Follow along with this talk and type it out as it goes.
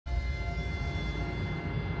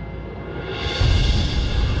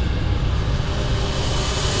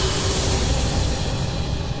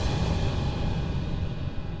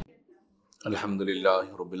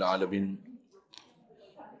Alhamdulillahi Rabbil Alamin.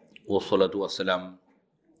 Wassalatu wassalam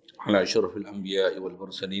ala asyrafil anbiya'i wal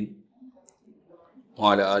mursalin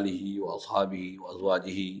wa ala alihi wa ashabihi wa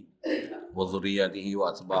azwajihi wa dhurriyyatihi wa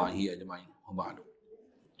atba'ihi ajma'in. Wa ba'du.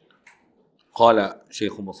 Qala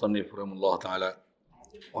Syekh Musannif rahimahullah ta'ala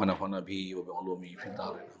wa nafa'na bihi wa bi'ulumihi fid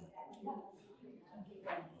dharain.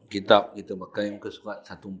 Kitab kita pakai muka surat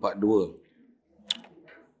 142.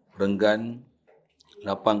 Renggan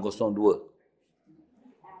 802.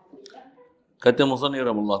 Kata Musannif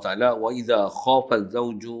rahimahullah ta'ala, wa idza khafa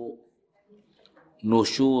az-zawju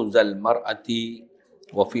nusyuzal mar'ati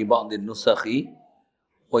wa fi ba'd an-nusakhi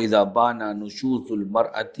wa idza bana nusyuzul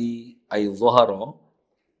mar'ati ay dhahara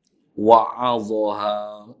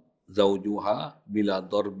wa'adhaha zawjuha bila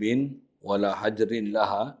darbin wala hajrin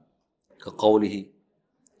laha ka qawlihi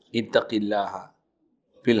ittaqillaha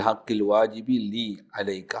fil haqqil wajibi li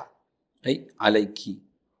alayka ay alayki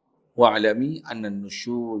wa'lami anna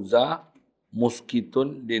nusyuza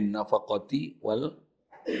muskitun lin nafaqati wal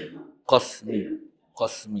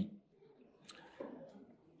qasmi.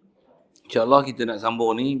 InsyaAllah kita nak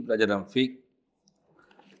sambung ni pelajaran fiqh.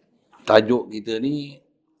 Tajuk kita ni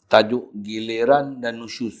tajuk giliran dan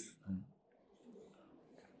nusyuz.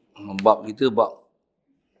 Bab kita bab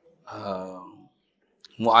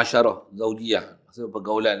muasyarah zaujiyah, maksud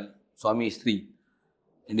pergaulan suami isteri.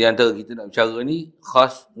 Di antara kita nak bicara ni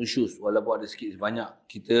khas nusyuz, walaupun ada sikit sebanyak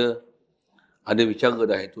kita ada bicara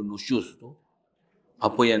dah itu nusyuz tu.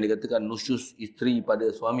 Apa yang dikatakan nusyuz isteri pada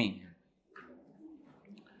suami.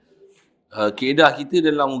 Kaedah kita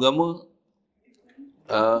dalam agama,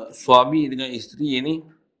 suami dengan isteri ini,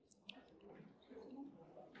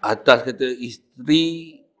 atas kata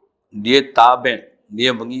isteri dia tabi',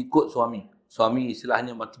 dia mengikut suami. Suami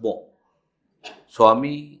istilahnya matbu'.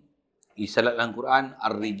 Suami istilah dalam Quran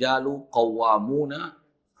ar-rijalu qawwamuna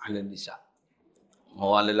 'alan nisa'.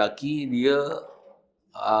 Orang lelaki dia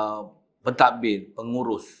pentadbir,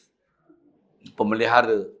 pengurus,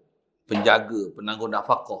 pemelihara, penjaga, penanggung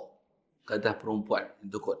nafkah ke atas perempuan.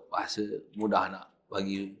 Itu kot bahasa mudah nak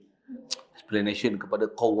bagi explanation kepada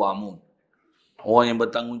qawwamun. Orang yang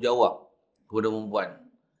bertanggungjawab kepada perempuan.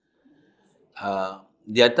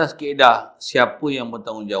 Di atas kaedah siapa yang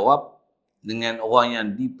bertanggungjawab dengan orang yang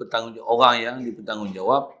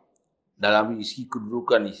dipertanggungjawab dalam isi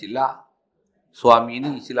kedudukan istilah, suami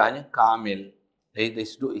ini istilahnya kamil. Dari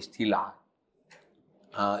sudut istilah.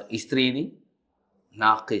 Isteri ini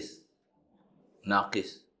naqis.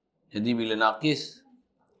 Jadi bila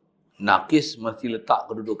naqis mesti letak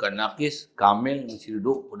kedudukan naqis, kamil mesti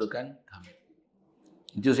duduk kedudukan kamil.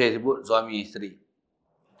 Itu saya sebut suami isteri.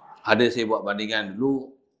 Ada saya buat bandingan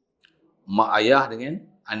dulu mak ayah dengan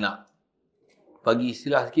anak. Bagi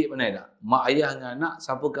istilah sikit pandai tak? Mak ayah dengan anak,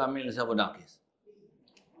 siapa kamil, siapa naqis?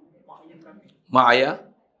 Mak ayah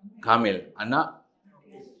kamil, anak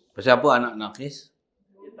siapa anak naqis?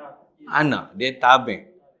 Anak dia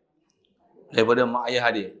tabi' daripada mak ayah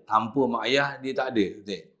dia. Tanpa mak ayah dia tak ada.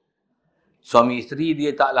 Betul? Suami isteri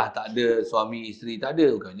dia tak ada suami isteri, tak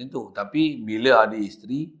ada, bukan macam tu. Tapi bila ada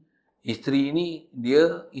isteri ni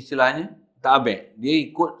dia istilahnya tabi', dia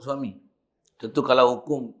ikut suami. Tentu kalau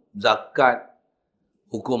hukum zakat,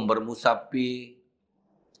 hukum bermusafir,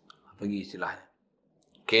 apa lagi istilahnya?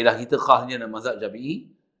 Kaedah kita khasnya dalam mazhab Syafi'i,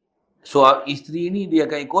 isteri ni dia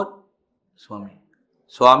akan ikut suami.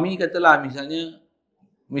 Suami katalah misalnya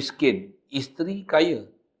miskin, isteri kaya,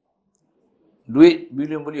 duit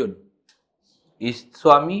bilion-bilion.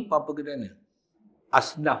 Suami apa kedana?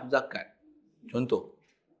 Asnaf zakat. Contoh.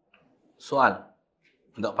 Soal.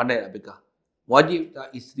 Tak pandai tak fikah. Wajib tak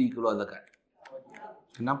isteri keluar zakat?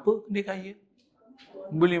 Kenapa dia kaya?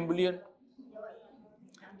 Bilion-bilion.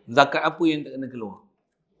 Zakat apa yang tak kena keluar?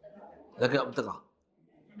 Zakat fitrah.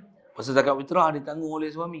 Pasal zakat fitrah ditanggung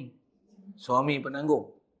oleh suami. Suami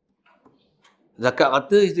penanggung. Zakat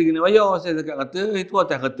kata isteri kena bayar. Saya zakat kata itu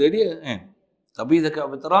atas kata dia. Tapi zakat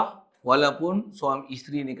fitrah, walaupun suami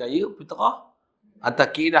isteri ni kaya, fitrah atas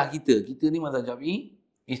kaedah kita. Kita ni mazhab Syafi'i,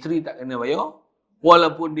 isteri tak kena bayar.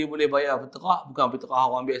 Walaupun dia boleh bayar fitrah, bukan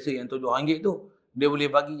fitrah orang biasa yang RM7 tu. Dia boleh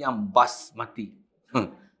bagi yang basmati.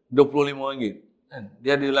 RM25.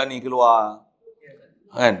 Dia ada ni keluar.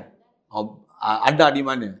 Kan? Ada di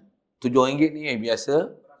mana? RM7 ni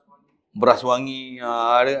biasa. Beras wangi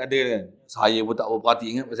ada kan. Saya pun tak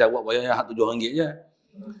berperhati ingat pasal buat bayar RM7 je.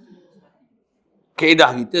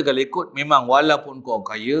 Kaedah kita kalau ikut memang walaupun kau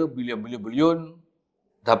kaya bilion-bilion,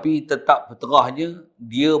 tapi tetap fitrahnya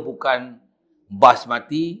dia bukan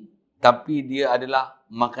basmati, tapi dia adalah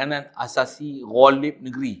makanan asasi ghalib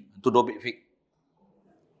negeri. Itu dobit fik.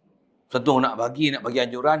 Satu nak bagi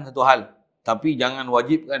anjuran satu hal. Tapi jangan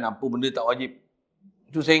wajibkan apa benda tak wajib.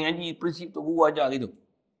 Itu saya ngaji prinsip tu guru ajar gitu.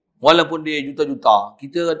 Walaupun dia juta-juta,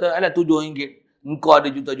 kita kata alah RM7, engkau ada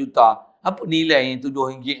juta-juta. Apa nilai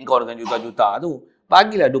RM7 engkau dengan juta-juta tu?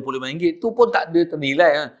 Bagilah RM25. Tu pun tak ada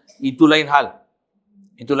ternilai. Itu lain hal.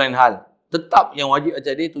 Itu lain hal. Tetap yang wajib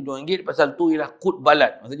ajar dia RM7 pasal tu ialah kod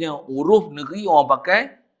balad. Maksudnya huruf negeri orang pakai,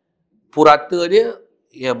 purata dia,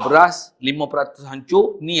 ya beras 5%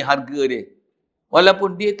 hancur, ni harga dia.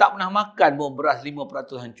 Walaupun dia tak pernah makan pun beras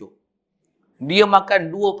 5% hancur. Dia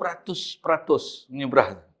makan 2% ni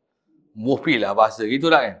beras. Mufil lah bahasa.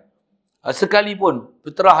 Itulah kan. Sekalipun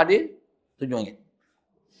peterah dia RM7.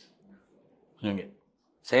 RM7.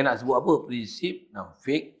 Saya nak sebut apa? Prinsip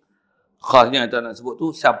nafik. Khasnya kita nak sebut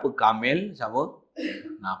tu siapa kamil, siapa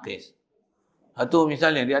naqis. Itu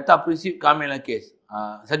misalnya di atas prinsip kamil naqis.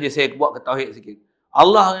 Saja saya buat ketauhid sikit.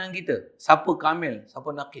 Allah dengan kita, siapa kamil, siapa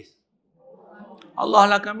naqis? Allah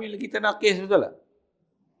lah kamil, kita naqis, betul tak?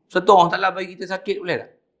 Satu orang taklah bagi kita sakit, boleh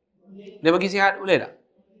tak? Dia bagi sihat, boleh tak?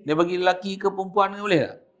 Dia bagi lelaki ke perempuan, boleh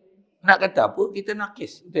tak? Nak kata apa? Kita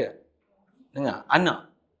naqis, betul tak? Dengar,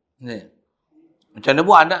 anak. Macam mana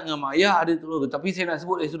pun anak dengan mak ayah ada tu. Tapi saya nak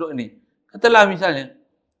sebut dari sudut ni. Katalah misalnya,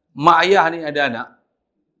 mak ayah ni ada anak.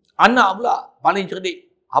 Anak pula paling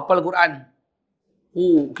cerdik, hafal Quran.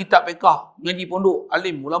 Kitab fiqh, ngaji pondok,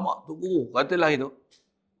 alim, ulama, tu guru. Katalah itu.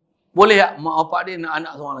 Boleh tak mak bapak dia nak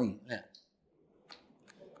anak seorang lagi?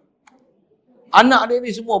 Anak dia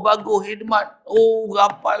ni semua bagus, khidmat.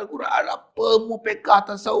 Hafal Quran, apa, mu fiqh,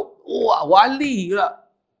 tasawuf. Wali pula.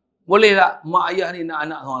 Boleh tak mak ayah ni nak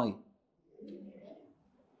anak seorang lagi?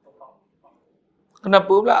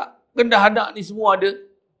 Kenapa pula? Kendah anak ni semua ada.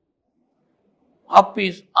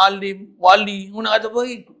 Hafiz, alim, wali. Mu nak kata apa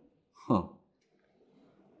lagi?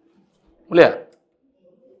 Boleh tak?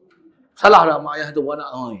 Salah tak mak ayah tu buat anak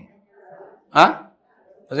seorang lagi?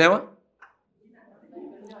 Pasal apa?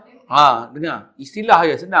 Dengar. Istilah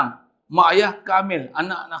je senang. Mak ayah kamil,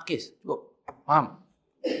 anak naqis. Cukup. Faham?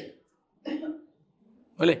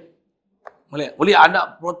 Boleh? Boleh? Boleh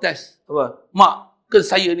anak protes. Apa? Mak, ke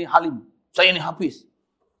saya ni halim. Saya ni hafiz.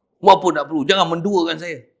 Apa tak perlu. Jangan menduakan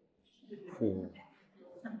saya.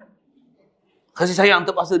 Kasih sayang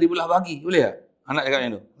terpaksa dibelah bagi. Boleh tak? Anak cakap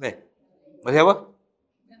macam tu. Boleh? Pasal apa?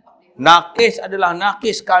 Naqis adalah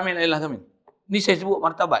naqis, kamil adalah kamil. Ni saya sebut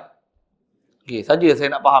martabat. Okey, saja saya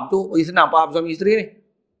nak faham tu, bagi senang faham suami isteri ni.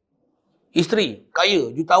 Isteri,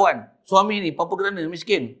 kaya, jutawan. Suami ni, papa kerana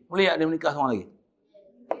miskin. Boleh tak dia menikah seorang lagi?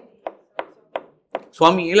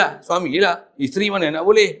 Suami lah. Isteri mana nak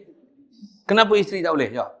boleh? Kenapa isteri tak boleh?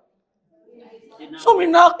 Ya. Suami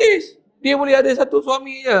naqis. Dia boleh ada satu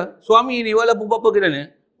suami je. Suami ni walaupun papa kerana,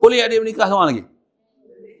 boleh tak dia menikah seorang lagi?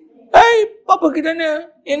 Papa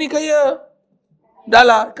kerana, yang ni kaya. Dah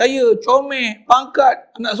lah, kaya, comel,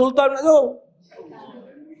 pangkat, anak sultan nak tahu.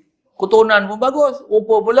 Keturunan pun bagus,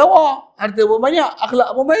 rupa pun lawa, harta pun banyak,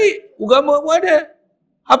 akhlak pun baik, agama pun ada.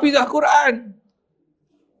 Hafizah Quran.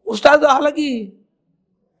 Ustazah lagi.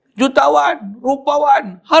 Jutawan,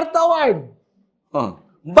 rupawan, hartawan.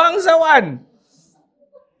 Bangsawan.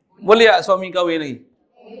 Boleh tak suami kahwin lagi?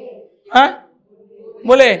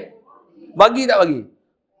 Boleh? Bagi tak bagi?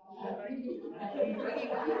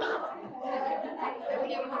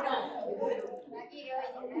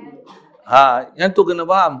 Yang tu kena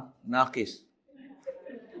faham. Naqis.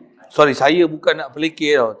 Sorry, saya bukan nak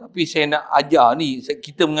pelikir tau. Tapi saya nak ajar ni.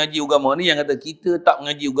 Kita mengaji agama ni yang kata kita tak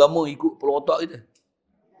mengaji agama ikut kepala otak kita.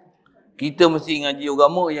 Kita mesti mengaji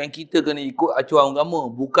agama yang kita kena ikut acuan agama.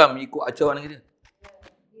 Bukan mengikut acuan kita.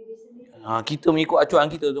 Kita mengikut acuan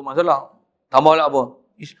kita tu masalah. Tambahlah apa?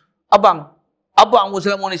 Abang pun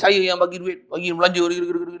selama ni saya yang bagi duit. Bagi belanja.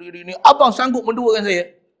 Abang sanggup menduakan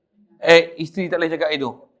saya. Isteri tak boleh cakap itu.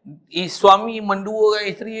 Suami menduakan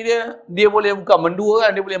isteri dia, dia boleh bukan menduakan,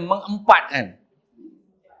 dia boleh mengempatkan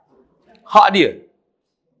hak dia.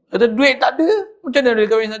 Kata duit tak ada, macam mana dia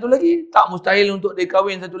kahwin satu lagi? Tak mustahil untuk dia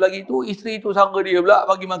kahwin satu lagi tu, isteri tu sangka dia pula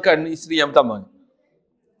bagi makan isteri yang pertama.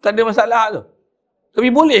 Tak ada masalah tu. Tapi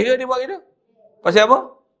boleh ke dia buat gitu? Pasal apa?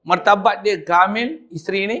 Martabat dia kamil,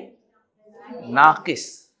 isteri ni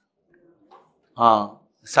naqis.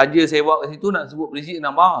 Saja saya bawa ke situ nak sebut prinsip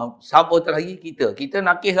nama. Siapa terlagi kita? Kita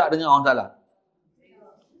naqis tak dengan orang salah?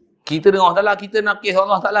 Kita dengan orang salah, kita naqis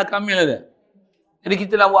Allah Ta'ala kamil ada. Jadi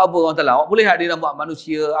kita nak buat apa orang salah? Boleh tak dia nak buat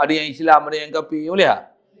manusia? Ada yang Islam, ada yang kafir. Boleh tak?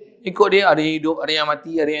 Ikut dia, ada yang hidup, ada yang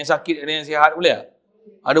mati, ada yang sakit, ada yang sihat. Boleh tak?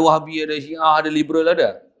 Ada Wahabi, ada Syiah, ada liberal,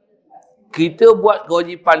 ada. Kita buat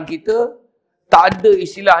kewajipan kita. Tak ada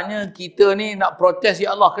istilahnya kita ni nak protes,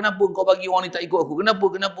 ya Allah, kenapa kau bagi orang ni tak ikut aku? Kenapa?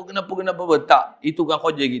 Tak. Itu kan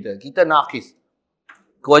kerja kita. Kita naqis.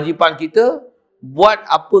 Kewajipan kita buat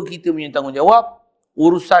apa kita punya tanggungjawab.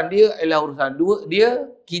 Urusan dia ialah urusan dia.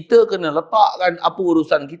 Kita kena letakkan apa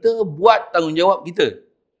urusan kita, buat tanggungjawab kita.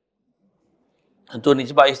 Itu ni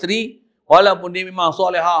sebab isteri, walaupun dia memang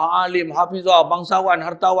solehah, alim, hafizah, bangsawan,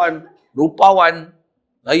 hartawan, rupawan,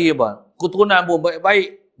 lagi apa, keturunan pun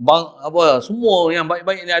baik-baik, semua yang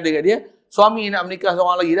baik-baik ni ada kat dia. Suami nak menikah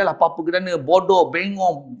seorang lagi, dah lah apa-apa kerana bodoh,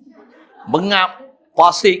 bengong, bengap,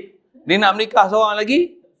 fasik. Dia nak menikah seorang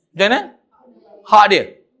lagi, macam mana? Hak dia.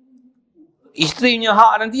 Isteri punya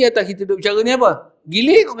hak nanti atas kita duduk bicara ni apa?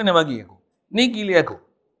 Gilir kau kena bagi aku. Ni gilir aku.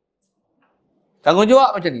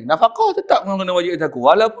 Tanggungjawab macam ni. Nafkah tetap kau kena wajib atas aku.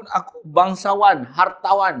 Walaupun aku bangsawan,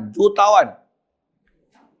 hartawan, jutawan.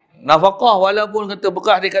 Nafkah walaupun kata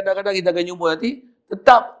bekas dia kadang-kadang kita akan jumpa nanti,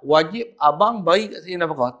 tetap wajib abang bagi kat saya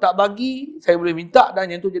nafkah. Tak bagi, saya boleh minta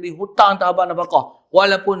dan yang tu jadi hutang atas abang nafkah.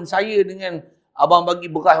 Walaupun saya dengan abang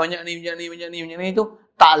bagi bekas banyak ni tu,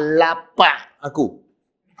 tak lapak aku.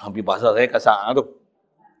 Hampir bahasa saya kasar tu.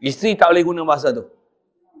 Isteri tak boleh guna bahasa tu.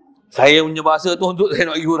 Saya punya bahasa tu untuk saya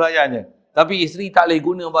nak bagi huraiannya. Tapi isteri tak boleh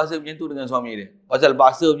guna bahasa macam tu dengan suami dia. Pasal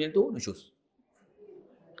bahasa macam tu, nusyuz.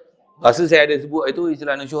 Rasa saya ada sebut itu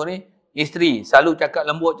istilah nusyuz ni, isteri selalu cakap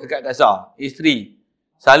lembut, cakap kasar. Isteri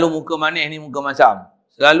selalu muka manis ni muka masam.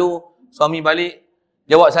 Selalu suami balik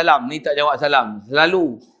jawab salam, ni tak jawab salam.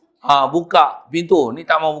 Selalu buka pintu, ni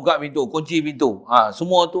tak mau buka pintu, kunci pintu.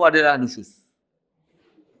 Semua tu adalah nusyuz.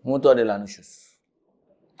 Semua tu adalah nusyuz.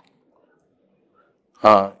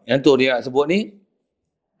 Yang tu dia nak sebut ni.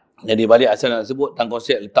 Jadi balik asal nak sebut tentang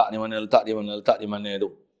konsep letak di mana, letak di mana, letak di mana tu.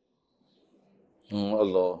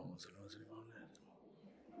 Allah.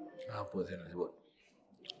 Apa saya nak sebut?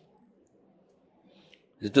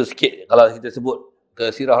 Itu sikit kalau kita sebut ke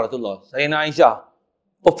sirah Rasulullah. Sayyidina Aisyah,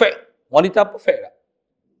 perfect. Wanita perfect tak?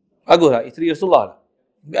 Bagus tak? Isteri Rasulullah tak?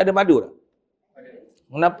 Dia ada madu tak?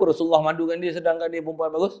 Kenapa Rasulullah madukan dia sedangkan dia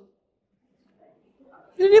perempuan bagus?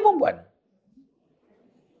 Dia perempuan.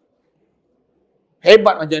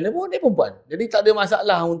 Hebat macam mana pun dia perempuan. Jadi tak ada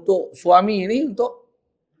masalah untuk suami ni untuk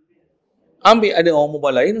ambil ada orang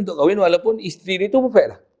perempuan lain untuk kahwin walaupun isteri dia tu perfect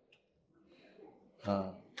lah.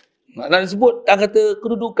 Nak sebut tak kata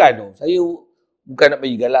kedudukan tu. Saya bukan nak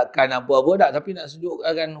bagi galakkan apa-apa tak, tapi nak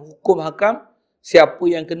sejukkan hukum hakam siapa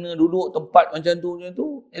yang kena duduk tempat macam tu.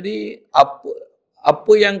 Jadi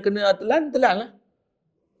apa yang kena telan lah.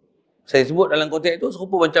 Saya sebut dalam konteks tu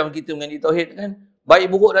serupa macam kita mengaji tauhid kan.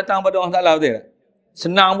 Baik buruk datang pada orang Taala, betul tak?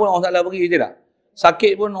 Senang pun orang Taala bagi, betul tak?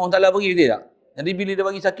 Sakit pun orang Taala bagi, betul tak? Jadi bila dia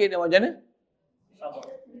bagi sakit dia macam mana?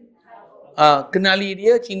 Kenali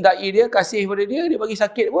dia, cintai dia, kasih pada dia, dia bagi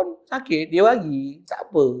sakit pun, sakit, dia bagi. Tak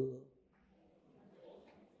apa.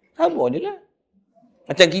 Sama je lah.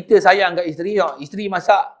 Macam kita sayang kat isteri, isteri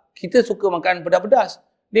masak, kita suka makan pedas-pedas.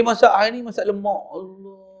 Dia masak hari ni, masak lemak.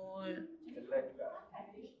 Allah.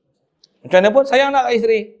 Macam mana pun sayang nak kat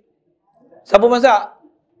isteri. Siapa masak?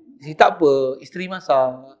 Tak apa, isteri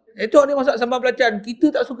masak. Itu dia masak sambal belacan,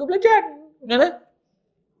 kita tak suka belacan. Macam mana?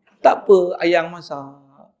 Tak apa, ayang masak.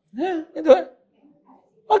 Itu kan?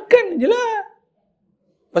 Makan je lah.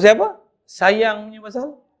 Pasal apa? Sayangnya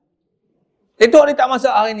pasal. Itu dia tak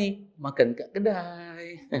masak hari ni. Makan kat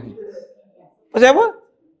kedai. Pasal apa?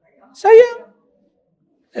 Sayang.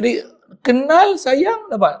 Jadi, kenal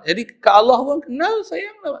sayang dapat. Jadi, ke Allah pun kenal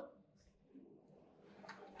sayang dapat.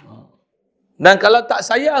 Dan kalau tak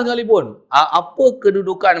sayang sekalipun, apa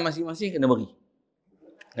kedudukan masing-masing kena beri.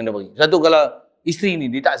 Kena beri. Satu kalau isteri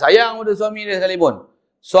ni, dia tak sayang pada suami dia sekalipun.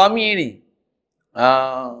 Suami ni,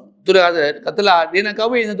 tu dia katalah dia nak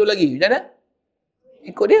kahwin satu lagi. Macam mana?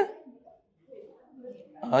 Ikut dia.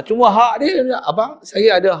 Cuma hak dia, abang,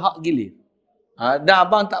 saya ada hak gilir. Dan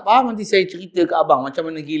abang tak faham, nanti saya cerita ke abang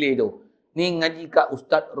macam mana gilir tu. Ni ngaji kat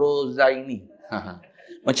Ustaz Rozaini.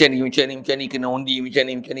 Macam ni, kena undi, macam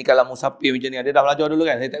ni, kalau musafir macam ni. Dia dah belajar dulu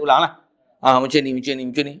kan, saya tak ulang lah. Macam ni.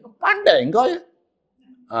 Pandai kau je.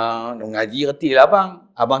 Ngaji reti lah abang.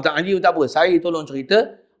 Abang tak ngaji pun tak apa. Saya tolong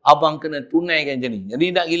cerita, abang kena tunaikan macam ni. Jadi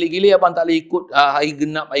nak gila-gila abang tak boleh ikut hari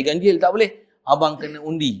genap, hari ganjil, tak boleh. Abang kena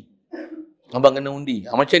undi.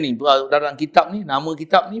 Macam ni, dalam kitab ni, nama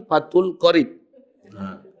kitab ni Fathul Qorib.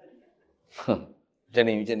 Macam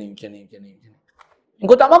ni.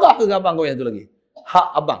 Kau tak marah ke abang kau yang tu lagi?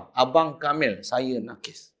 Hak abang kamil, saya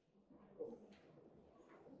nakis.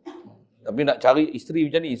 Tapi nak cari isteri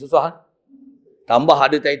macam ni, susah kan? Tambah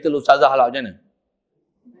ada title ustazah lah macam mana?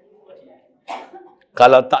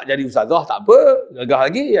 Kalau tak jadi ustazah, tak apa.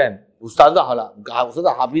 Gagah lagi kan? Ustazah lah.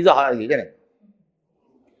 Ustazah, hafizah lagi kan?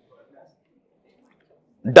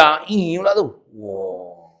 Da'i pula tu.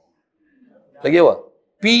 Wow. Lagi apa?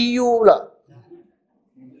 PU pula.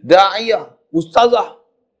 Da'iyah. Ustazah.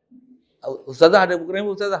 Ustazah ada buku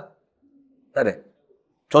rembuk Ustazah? Tak ada.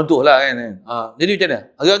 Contohlah kan. Jadi macam mana?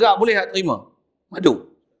 Agak-agak boleh tak terima? Madu.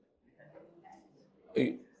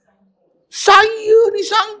 Saya ni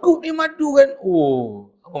sanggup ni madu kan.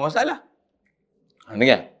 Oh, apa masalah?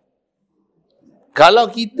 Dengar. Kalau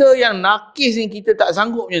kita yang nakis ni kita tak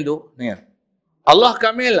sanggup macam tu, dengar. Allah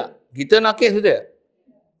kamil tak? Kita nakis betul tak?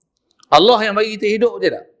 Allah yang bagi kita hidup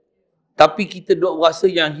betul tak? Tapi kita duk rasa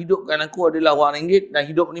yang hidupkan aku adalah wang ringgit dan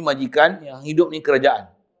hidup ni majikan, yang hidup ni kerajaan.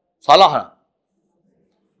 Salah tak?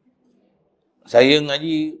 Saya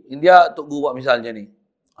ngaji India, Tok Guru buat misal macam ni.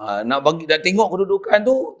 Nak bagi, dah tengok kedudukan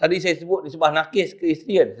tu, tadi saya sebut nisbah nakis ke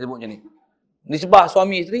isteri kan, saya sebut macam ni. Nisbah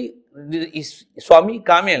suami isteri, suami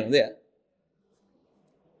kamil, betul tak?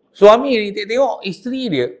 Suami ni tengok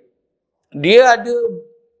isteri dia ada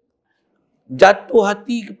jatuh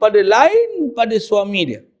hati kepada lain pada suami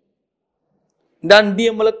dia. Dan dia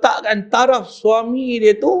meletakkan taraf suami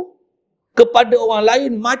dia tu kepada orang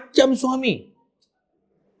lain macam suami.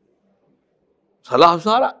 Salah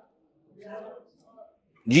besar tak?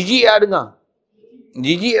 Jijik tak dengar?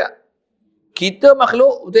 Jijik tak? Kita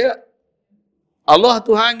makhluk, betul tak? Allah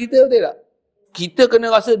Tuhan kita, betul tak? Kita kena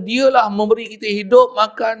rasa dialah memberi kita hidup,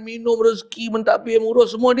 makan, minum, rezeki, mentadbir,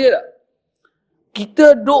 mengurus, semua dia tak?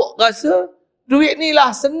 Kita duk rasa duit ni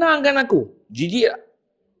lah senangkan aku. Jijik tak?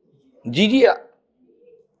 Jijik tak?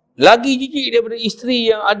 Lagi jijik daripada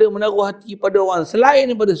isteri yang ada menaruh hati pada orang selain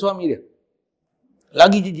daripada suami dia.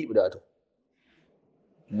 Lagi jijik pada tu.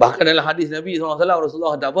 Bahkan dalam hadis Nabi SAW,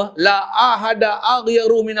 Rasulullah kata apa? La ahada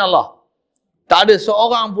aghyaru minallah. Tak ada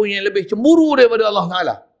seorang pun yang lebih cemburu daripada Allah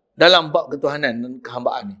Ta'ala dalam bab ketuhanan dan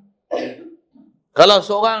kehambaan ni. Kalau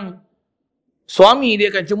seorang suami dia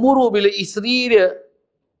akan cemburu bila isteri dia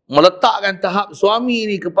meletakkan tahap suami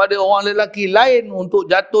ni kepada orang lelaki lain untuk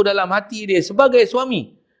jatuh dalam hati dia sebagai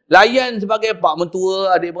suami. Layan sebagai pak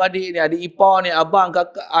mentua, adik-beradik ni, adik ipar ni, abang,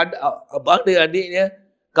 kakak, abang dia, adik dia,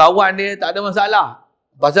 kawan dia, tak ada masalah.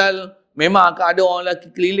 Pasal memang akan ada orang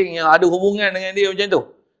lelaki keliling yang ada hubungan dengan dia macam tu.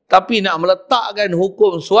 Tapi nak meletakkan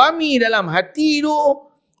hukum suami dalam hati tu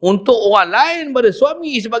untuk orang lain pada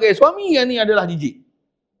suami sebagai suami, yang ni adalah jijik.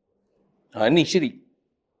 Ni syirik.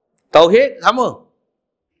 Tauhid sama.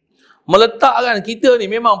 Meletakkan kita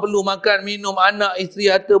ni memang perlu makan, minum, anak,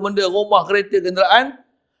 isteri, harta, benda, rumah, kereta, kenderaan.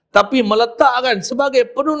 Tapi meletakkan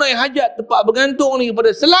sebagai penunai hajat tempat bergantung ni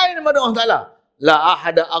kepada selain daripada Allah Ta'ala. La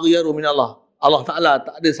ahada aghyaru minallah. Allah Ta'ala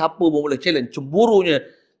tak ada siapa pun boleh challenge. Cemburunya,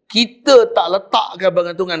 kita tak letakkan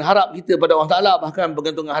bergantungan harap kita pada Allah Ta'ala, bahkan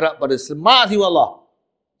bergantungan harap pada semua siwa Allah.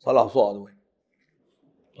 Salah besar tu.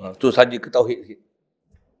 Itu saja ke tauhid sikit.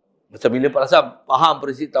 Macam bila faham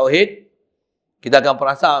prinsip tauhid, kita akan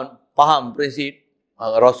faham prinsip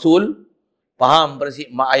Rasul, faham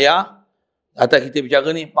prinsip mak ayah, atau kita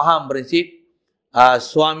bicara ni, faham prinsip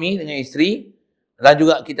suami dengan isteri, dan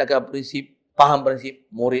juga kita akan faham prinsip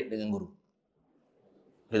murid dengan guru.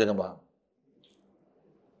 Kita akan faham.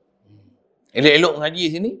 Elok-elok mengaji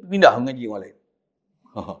sini, pindah mengaji orang lain.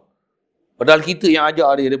 Padahal kita yang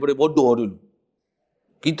ajar dia daripada bodoh dulu.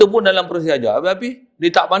 Kita pun dalam proses ajar. Tapi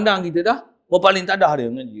dia tak pandang kita dah, berpaling tadah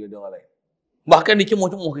dia mengaji dengan orang lain. Bahkan dia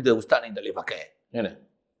cemuh-cemuh kita, ustaz ni tak boleh pakai. Macam mana?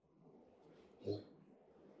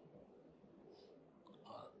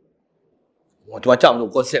 Macam-macam tu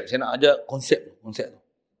konsep. Saya nak ajar konsep tu.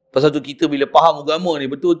 Pasal tu kita bila faham agama ni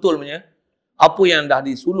betul-betul punya, apa yang dah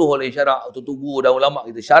disuluh oleh syarak atau tubuh dan ulama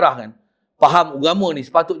kita syarahkan, faham agama ni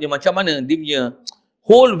sepatutnya macam mana dia punya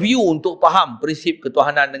whole view untuk faham prinsip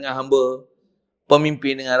ketuhanan dengan hamba,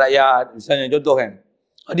 pemimpin dengan rakyat, misalnya contoh kan.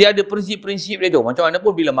 Dia ada prinsip-prinsip dia tu. Macam mana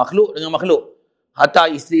pun bila makhluk dengan makhluk. Hatta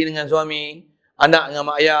isteri dengan suami, anak dengan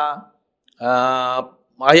mak ayah,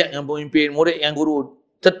 rakyat dengan pemimpin, murid dengan guru.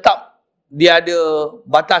 Tetap dia ada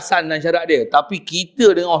batasan dan syarat dia. Tapi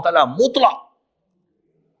kita dengan Allah Ta'ala mutlak.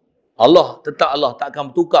 Allah, tetap Allah tak akan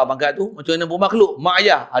bertukar pangkat tu. Macam mana pun makhluk. Mak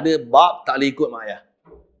ayah ada bab tak boleh ikut mak ayah.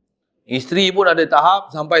 Isteri pun ada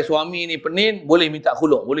tahap sampai suami ni penin, boleh minta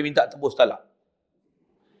khuluk, boleh minta tebus talak.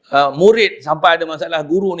 Murid sampai ada masalah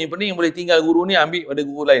guru ni pening, boleh tinggal guru ni ambil pada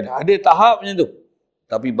guru lain. Ada tahap macam tu.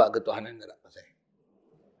 Tapi bab ketuhanan tak ada pasal.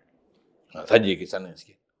 Saja ke sana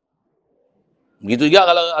sikit. Begitu juga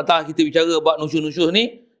kalau atas kita bicara bab nusyuz-nusyuz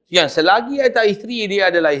ni, yang selagi atas isteri dia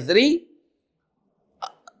adalah isteri,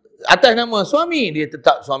 atas nama suami dia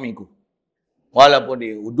tetap suamiku. Walaupun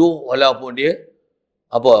dia uduh, walaupun dia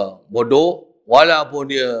bodoh,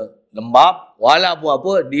 walaupun dia lembab, walaupun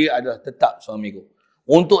apa, dia adalah tetap suamiku.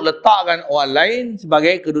 Untuk letakkan orang lain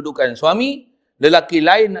sebagai kedudukan suami, lelaki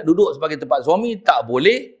lain nak duduk sebagai tempat suami, tak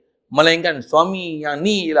boleh. Melainkan suami yang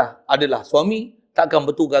ni adalah suami, takkan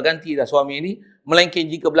bertukar ganti dah suami ni. Melainkan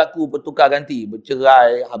jika berlaku bertukar ganti,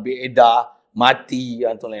 bercerai, habis edah, mati,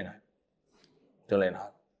 itu lain hal. Itu lain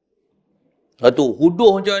hal. Lepas tu,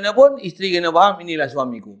 huduh macam mana pun, isteri kena faham, inilah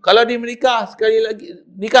suamiku. Kalau dia menikah, sekali lagi,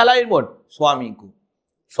 nikah lain pun, suamiku.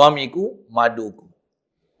 Suamiku, maduku.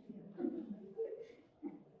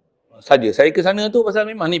 Saja, saya ke sana tu pasal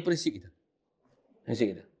memang ni prinsip kita.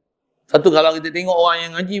 Prinsip kita. Satu, kalau kita tengok orang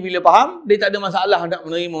yang ngaji bila faham, dia tak ada masalah nak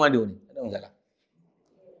menerima madu ni. Tak ada masalah.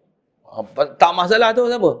 Tak masalah tu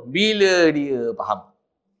apa? Bila dia faham.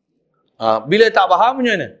 Bila tak faham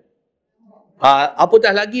macam mana?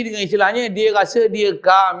 Apatah lagi dengan istilahnya, dia rasa dia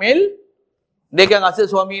kamil, dia akan rasa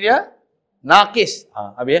suami dia nakis.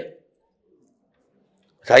 Habis ya?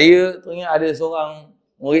 Saya teringat ada seorang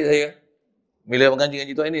murid saya, bila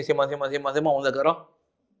mengaji-ngaji tu ini, sembang muzakarah,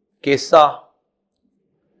 kisah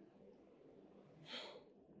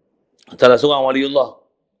salah seorang waliullah,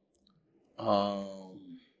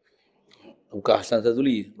 bukan Hasan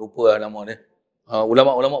Sazuli, lupa lah nama dia.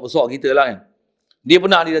 Ulama-ulama besar kita lah kan. Dia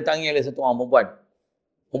pernah didatangi oleh satu orang perempuan.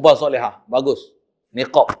 Perempuan solehah, bagus.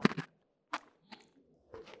 Niqab.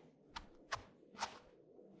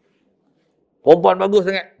 Perempuan bagus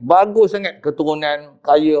sangat. Keturunan,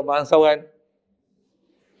 kaya, bangsawan.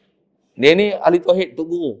 Dia ni ahli tauhid, tok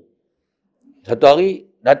guru. Satu hari,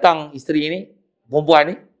 datang isteri ni,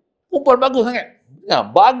 perempuan bagus sangat.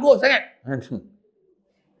 Bagus sangat.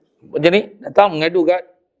 Macam ni, datang mengadu kat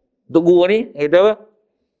tok guru ni, dia kata apa?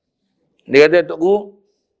 Dia kata, tok guru,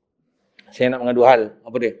 saya nak mengadu hal.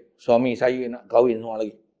 Apa dia? Suami saya nak kahwin seorang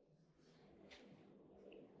lagi.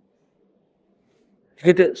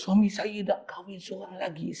 Dia kata, suami saya nak kahwin seorang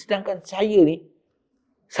lagi. Sedangkan saya ni,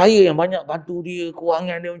 saya yang banyak bantu dia,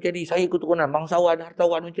 kewangan dia macam ni. Saya keturunan bangsawan,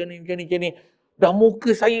 hartawan macam ni. Dah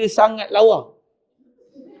muka saya sangat lawa.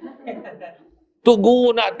 Tok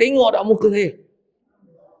guru nak tengok tak muka saya.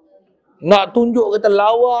 Nak tunjuk kata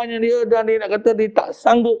lawanya dia, dan dia nak kata dia tak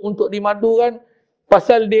sanggup untuk dimadukan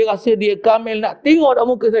pasal dia rasa dia kamil. Nak tengok tak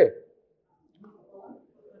muka saya.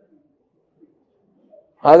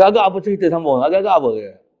 Agak-agak apa cerita sambung? Agak-agak apa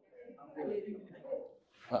ke?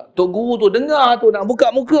 Tok guru tu dengar tu, nak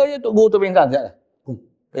buka muka je, tok guru tu pingsan sekejap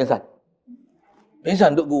lah.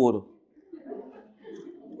 Pingsan tok guru tu.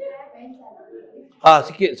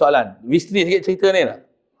 Sikit soalan. Misteri sikit cerita ni tak?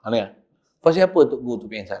 Dengar. Pasal apa tok guru tu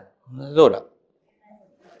pingsan? Tahu tak?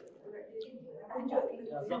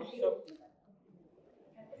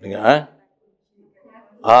 Dengar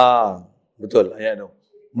betul ayat tu.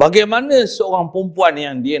 Bagaimana seorang perempuan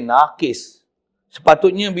yang dia nakis,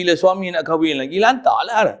 sepatutnya bila suami nak kahwin lagi,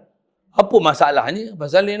 lantaklah. Apa masalahnya?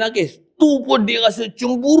 Pasal dia nakis. Tu pun dia rasa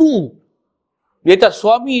cemburu. Dia tak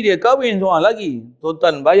suami dia kahwin seorang lagi.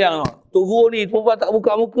 Sultan bayang tak? Tok guru ni perempuan tak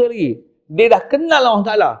buka muka lagi. Dia dah kenal Allah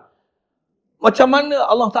Ta'ala. Macam mana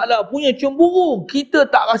Allah Ta'ala punya cemburu, kita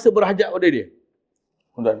tak rasa berhajat pada dia.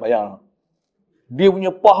 Tuan bayang. Dia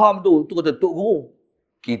punya faham tu kata tok guru.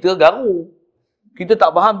 Kita garu. Kita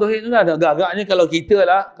tak faham tauhid tu lah. Agak-agaknya kalau kita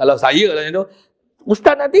lah, kalau saya lah macam tu,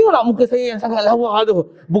 Ustaz nak tengok tak muka saya yang sangat lawa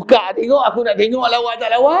tu. Buka tengok, aku nak tengok lawa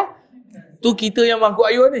tak lawa. Tu kita yang mangkuk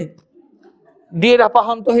ayun ni. Dia dah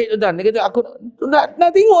faham tauhid tu dan dia kata, aku nak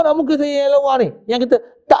tengok tak muka saya yang lawa ni. Yang kata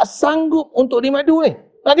tak sanggup untuk dimadu ni.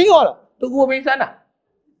 Nak tengok tak? Tok guru pingsan dah.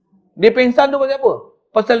 Dia pingsan tu pasal apa?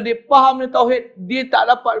 Pasal dia faham ni tauhid, dia tak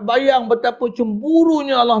dapat bayang betapa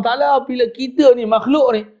cemburunya Allah Ta'ala bila kita ni,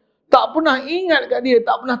 makhluk ni, tak pernah ingat kat dia,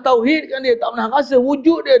 tak pernah tauhidkan dia, tak pernah rasa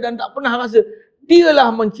wujud dia dan tak pernah rasa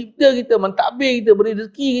dialah mencipta kita, mentadbir kita, beri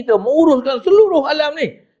rezeki kita, menguruskan seluruh alam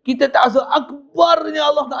ni. Kita tak rasa akbarnya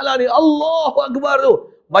Allah Ta'ala ni, Allahu Akbar tu.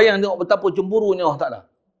 Bayang tengok betapa cemburunya Allah Ta'ala.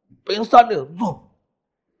 Pingsan dia.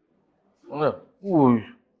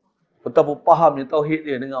 Betapa fahamnya tauhid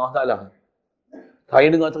dia dengan Allah Ta'ala. Saya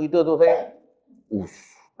dengar cerita tu, saya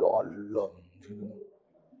dalam.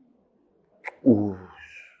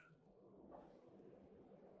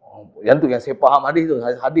 Yang tu yang saya faham hadis tu.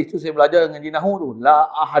 Hadis tu saya belajar dengan Nahu tu. La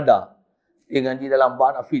ahada. Dia ngaji dalam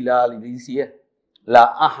bab filal diisi ya.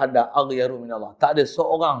 La ahada aghyaru min Allah. Tak ada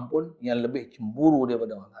seorang pun yang lebih cemburu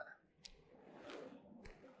daripada Allah Ta'ala.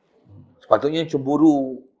 Sepatutnya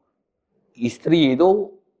cemburu isteri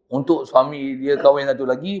tu untuk suami dia kahwin satu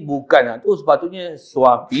lagi, bukan tu sepatutnya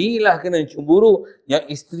suamilah kena cemburu yang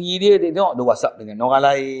isteri dia tengok dia WhatsApp dengan orang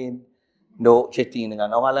lain, dia chatting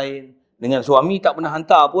dengan orang lain. Dengan suami tak pernah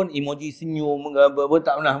hantar pun emoji senyum,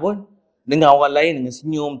 tak pernah pun. Dengan orang lain dengan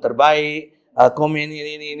senyum terbaik, komen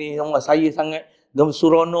ni saya sangat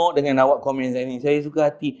seronok dengan awak komen saya ni. Saya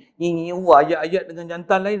suka hati. Ni ayat-ayat dengan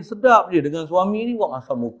jantan lain sedap je. Dengan suami ni buat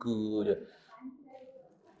asam muka je.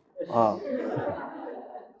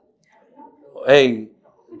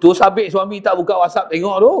 Itu sabit suami tak buka WhatsApp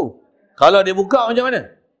tengok tu. Kalau dia buka macam mana?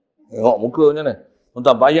 Tengok muka macam mana?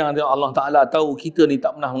 Tuan-tuan bayang dia Allah Ta'ala tahu kita ni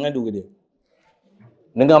tak pernah mengadu ke dia.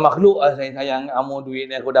 Dengan makhluk saya sayang, amu duit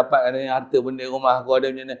ni aku dapat, ada harta benda rumah aku ada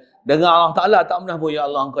macam mana. Dengan Allah Ta'ala tak pernah pun, ya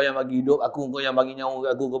Allah engkau yang bagi hidup aku, engkau yang bagi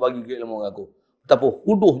nyawa aku, kau bagi keilmu aku. Betapa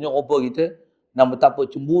huduhnya rupa kita dan betapa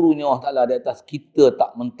cemburunya Allah Ta'ala di atas kita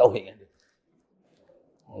tak mentauhidkan dia.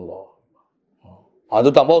 Allah.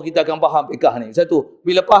 Tu tak bawa kita akan faham fikah ni. Satu,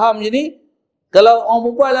 bila faham macam ni, kalau orang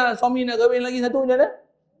perempuan lah, suami nak kahwin lagi satu macam mana?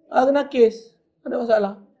 Kena kes. Tak ada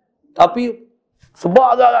masalah. Tapi,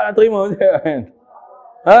 sebab agak nak terima.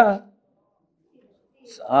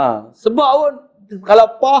 Sebab pun, kalau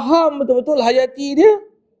faham betul-betul hayati dia,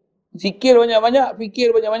 zikir banyak-banyak,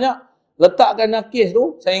 fikir banyak-banyak, letakkan nakis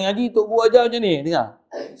tu, saya ngaji Tok Guru ajar macam ni, dengar.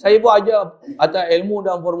 Saya pun ajar atas ilmu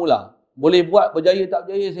dan formula. Boleh buat, berjaya tak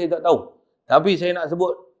berjaya, saya tak tahu. Tapi saya nak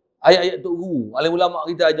sebut ayat-ayat Tok Guru, alim ulama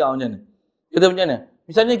kita ajar macam mana. Kita macam mana?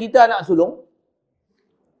 Misalnya kita anak sulung,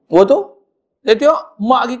 betul? Dia tengok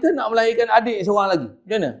mak kita nak melahirkan adik seorang lagi.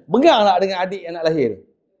 Macam mana? Bengang tak dengan adik yang nak lahir?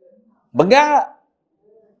 Bengang tak?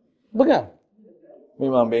 Bengang?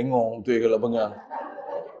 Memang bengong betul kalau bengang.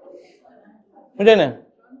 Macam mana?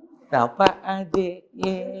 Dapat adik,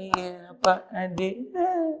 dapat adik.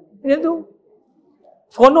 Macam tu.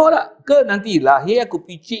 Seronok tak? Ke nanti lahir aku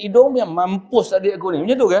picit hidung yang mampus adik aku ni.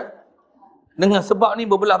 Macam tu ke? Dengan sebab ni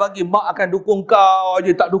berbelah bagi. Mak akan dukung kau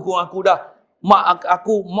je, tak dukung aku dah. Mak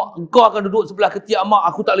kau akan duduk sebelah ketiak mak,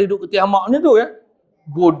 aku tak boleh duduk ketiak mak. Macam tu ke?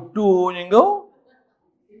 Bodohnya kau.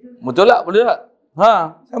 Betul tak? Betul tak?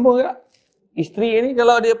 Sama tak? Isteri ni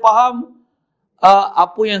kalau dia faham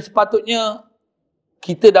apa yang sepatutnya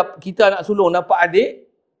kita anak sulung dapat adik,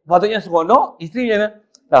 sepatutnya seronok, isteri macam mana?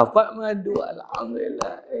 Dapat madu,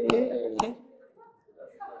 alhamdulillah.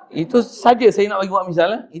 Itu saja saya nak bagi buat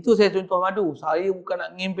misal. Itu saya contoh madu. Saya bukan nak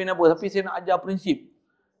ngimpin apa, tapi saya nak ajar prinsip.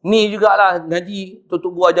 Ni jugalah ngaji Tok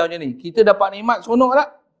Guru ajar macam ni. Kita dapat nikmat, seronok tak?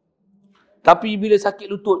 Tapi bila sakit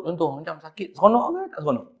lutut, contoh macam sakit, seronok ke tak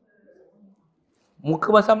seronok? Muka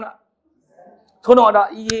masam tak? Seronok tak?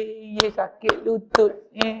 Ye, sakit lutut.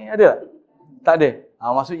 Ada tak? Tak ada.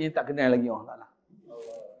 Maksudnya tak kenal lagi Allah Ta'ala.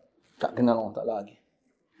 Tak kenal Allah Ta'ala lagi.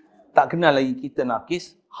 Tak kenal lagi kita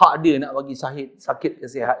nakis, hak dia nak bagi sakit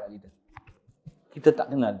kesihat kita. Kita tak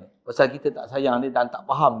kenal dia. Pasal kita tak sayang dia dan tak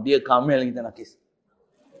faham dia kamil kita nakis.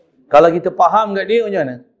 Kalau kita faham kat dia macam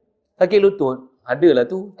mana? Sakit lutut, adalah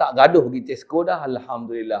tu, tak gaduh pergi Tesco dah,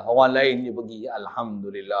 alhamdulillah. Orang lain dia pergi,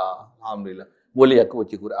 alhamdulillah, alhamdulillah. Boleh aku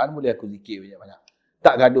baca Quran, boleh aku zikir banyak-banyak.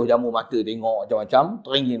 Tak gaduh jamu mata tengok macam-macam,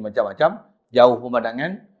 teringin macam-macam, jauh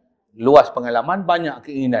pemandangan, luas pengalaman, banyak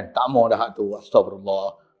keinginan. Tak mau dah hak tu,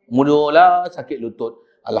 astagfirullah. Mudahlah sakit lutut,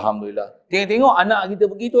 alhamdulillah. Tengok anak kita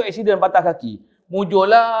pergi tu aksiden patah kaki.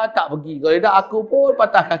 Mujurlah tak pergi. Kalau tidak aku pun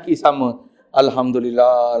patah kaki sama.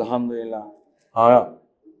 Alhamdulillah, alhamdulillah.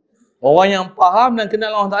 Orang yang faham dan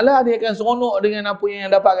kenal Allah Ta'ala, dia akan seronok dengan apa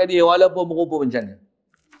yang dapat kat dia walaupun berupa bencana.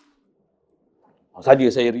 Saja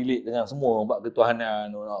saya relate dengan semua bab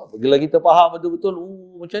ketuhanan. Bila kita faham betul-betul,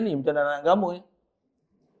 macam ni, macam dalam agama ni.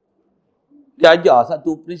 Dia ajar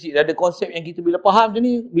satu prinsip, dia ada konsep yang kita bila faham macam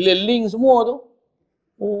ni, bila link semua tu,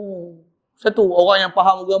 satu, orang yang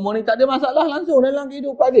faham agama ni tak ada masalah langsung dalam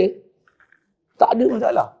kehidupan dia. Tak ada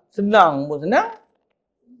masalah. Senang pun senang,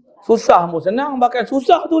 susah pun senang, bahkan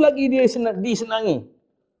susah tu lagi dia disenangi.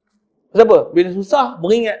 Kenapa? Bila susah,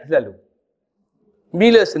 beringat selalu.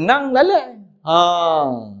 Bila senang, lalai.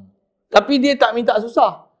 Tapi dia tak minta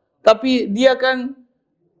susah. Tapi dia akan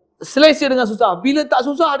selesa dengan susah. Bila tak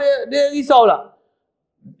susah, dia risau lah.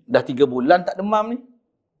 Dah 3 bulan tak demam ni.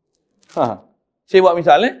 Saya buat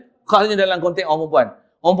misal khasnya dalam konteks orang perempuan.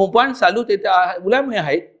 Orang perempuan selalu tiap bulan main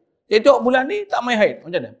haid. Tiap bulan ni tak main haid.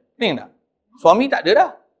 Macam mana? Pening tak? Suami tak ada dah.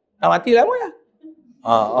 Dah mati lama dah.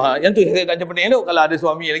 Yang tu saya tak macam pening tu. Kalau ada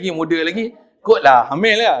suami lagi, muda lagi, kotlah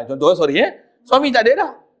hamil lah. Contoh, sorry suami tak ada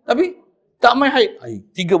dah. Tapi tak main haid.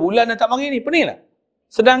 3 bulan dah tak mari ni. Pening tak?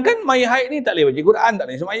 Sedangkan main haid ni tak boleh baca Quran, tak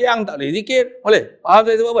boleh sembahyang, tak boleh zikir. Boleh? Faham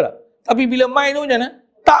saya sebab apa tak? Tapi bila main tu macam mana?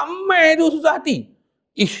 Tak main tu susah hati.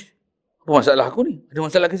 Apa masalah aku ni? Ada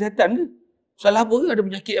masalah kesihatan ke? Masalah apa ke? Ada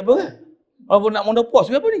penyakit apa ke? Apa nak monopos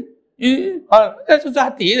ke apa ni? Susah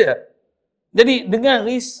hati je. Jadi dengan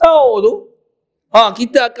risau tu,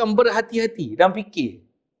 kita akan berhati-hati dan fikir.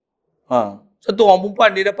 Satu orang perempuan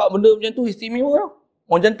dia dapat benda macam tu istimewa tau.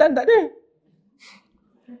 Orang jantan tak ada.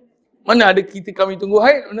 Mana ada kami tunggu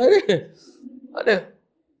haid? Mana ada? Tak ada.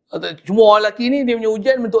 Cuma orang lelaki ni dia punya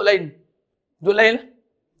ujian bentuk lain. Bentuk lain lah.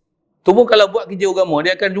 Tu pun kalau buat kerja agama,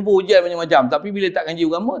 dia akan jumpa ujian macam-macam. Tapi bila tak kerja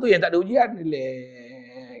agama tu yang tak ada ujian,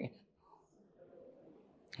 relax.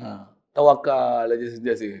 tawakal aja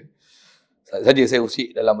sentiasa. Saja saya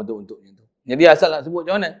usik dalam bentuk-bentuknya tu. Jadi asal nak sebut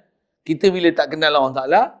macam mana? Kita bila tak kenal Allah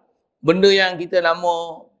Ta'ala, benda yang kita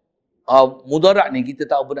nama mudarat ni, kita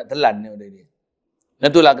tak apa nak telan daripada dia. Dan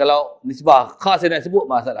itulah kalau nisbah khas saya nak sebut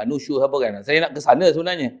masalah nusyuz apa kan. Saya nak ke sana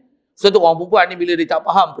sebenarnya. Satu orang perempuan ni bila dia tak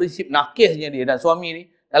faham prinsip nakisnya dia dan suami ni,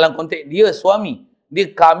 dalam konteks dia suami, dia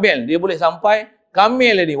kamil, dia boleh sampai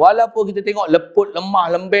kamil ni. Walaupun kita tengok leput,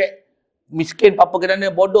 lemah, lembek, miskin, papa kedana,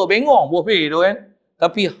 bodoh, bengong, bofeh tu kan.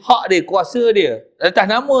 Tapi hak dia, kuasa dia, atas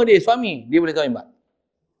nama dia suami, dia boleh kahwin.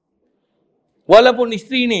 Walaupun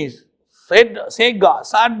isteri ni segak,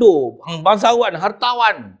 sado, bangsawan,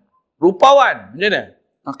 hartawan, rupawan, macam mana?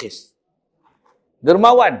 Nakis.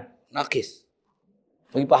 Dermawan, nakis.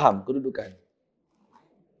 Bagi faham kedudukan.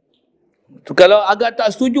 Kalau agak tak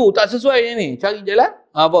setuju, tak sesuai yang ni, cari jalan,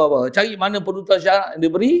 apa-apa. Cari mana peruntukan syarat yang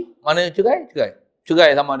diberi, mana cerai, cerai.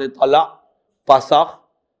 Cerai sama ada talak, pasakh,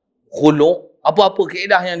 khuluk, apa-apa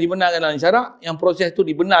kaedah yang dibenarkan dalam syarak, yang proses tu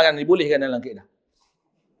dibenarkan, dibolehkan dalam kaedah.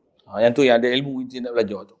 Yang tu yang ada ilmu kita nak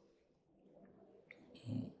belajar tu.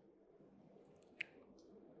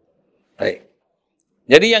 Baik.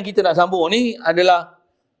 Jadi yang kita nak sambung ni adalah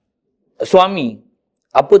suami.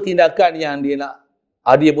 Apa tindakan yang dia nak,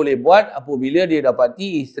 dia boleh buat apabila dia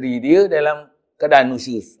dapati isteri dia dalam keadaan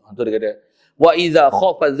nusyuz. Itu dia kata, wa iza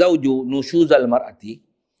khafa zawju nusyuzal mar'ati.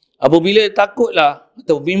 Apabila takutlah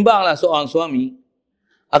atau bimbanglah seorang suami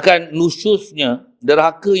akan nusyuznya,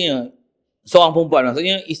 derhakanya seorang perempuan,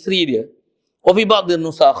 maksudnya isteri dia. Wa fi ba'd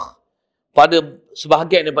nusakh, pada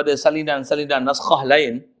sebahagian daripada salinan-salinan naskah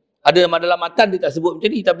lain, ada dalam matan dia tak sebut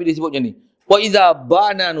macam ni, tapi dia sebut macam ni. Wa iza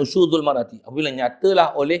bana nusyuzul mar'ati. Apabila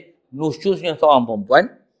nyatalah oleh nusyuznya seorang perempuan,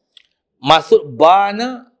 maksud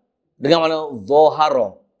bana dengan mana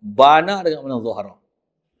zahara. Bana dengan mana zahara.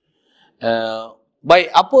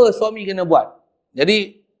 Baik, apa suami kena buat?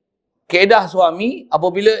 Jadi, kaedah suami,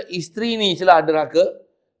 apabila isteri ni celah derhaka,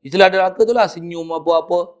 istilah derhaka tu lah senyum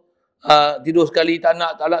apa-apa, tidur sekali tak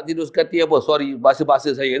nak tidur sekali apa, sorry,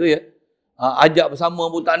 bahasa-bahasa saya tu ya. Ajak bersama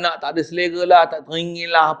pun tak nak, tak ada selera lah, tak teringin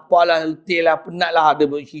lah, apalah, letih lah, penat lah, ada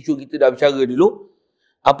isu kita dah bercara dulu.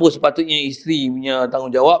 Apa sepatutnya isteri punya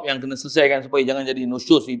tanggungjawab yang kena selesaikan supaya jangan jadi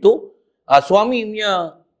nusyuz itu, suami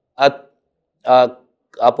punya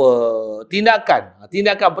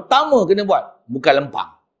tindakan pertama kena buat, bukan lempang,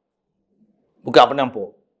 bukan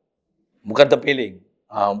penampuk, bukan terpeling,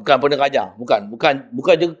 bukan peneraja,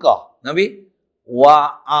 bukan jengkah. Nabi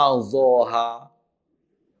wa'azaha.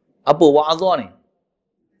 Apa wa'azah ni?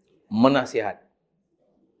 Menasihat.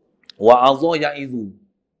 Wa'azah ya'izu.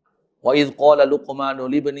 Wa idh qala Luqmanu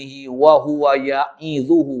libnihi wa huwa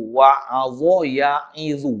ya'izuhu. Wa'azah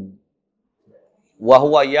ya'izu. Wa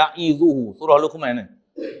huwa ya'izuhu. Surah Luqman ni.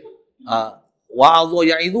 Wa'azah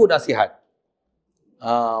ya'izu, nasihat.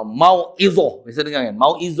 Mau'izah, bisa dengar kan?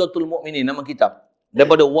 Mau'izatul mu'minin, nama kitab.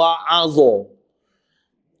 Daripada wa'azah.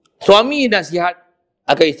 Suami nasihat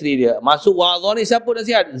akan isteri dia. Masuk wa'azah ni siapa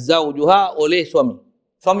nasihat? Zawjuha, oleh suami.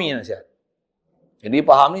 Suami yang nasihat. Jadi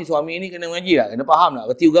faham ni, suami ni kena mengaji tak? Kena faham tak?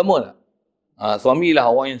 Kerti agama tak? Suamilah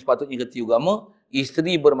orang yang sepatutnya kerti agama.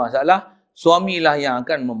 Isteri bermasalah, suamilah yang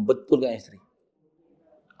akan membetulkan isteri.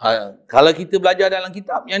 Kalau kita belajar dalam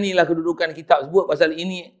kitab, yang inilah kedudukan kitab sebut pasal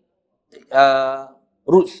ini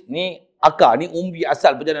roots, ni akar, ni umbi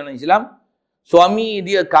asal perjalanan Islam. Suami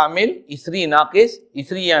dia kamil, isteri nakis.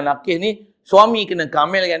 Isteri yang nakis ni, suami kena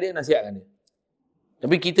kamilkan dia, nasihatkan dia.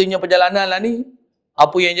 Tapi kita punya perjalanan lah ni,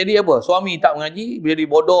 apa yang jadi apa? Suami tak mengaji, jadi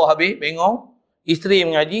bodoh habis, bengong. Isteri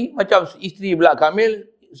mengaji, macam isteri pula kamil,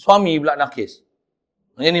 suami pula nakis.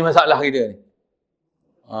 Ini masalah kita ni.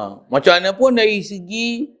 Macam mana pun dari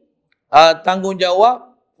segi tanggungjawab,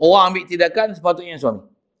 orang ambil tindakan sepatutnya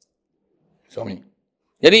suami.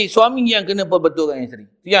 Jadi suami yang kena perbetulkan isteri.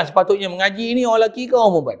 Yang sepatutnya mengaji ni orang lelaki ke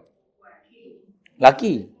orang perempuan?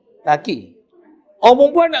 Laki. Orang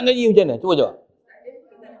perempuan nak ngaji macam mana? Cuba jawab.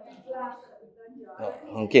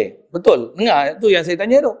 Okey, betul. Dengar tu yang saya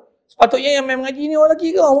tanya tu. Sepatutnya yang main mengaji ni orang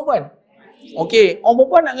lelaki ke orang perempuan? Okey, orang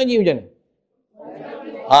perempuan nak ngaji macam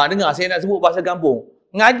mana? Dengar saya nak sebut bahasa kampung.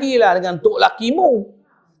 Ngajilah dengan tok lakimu.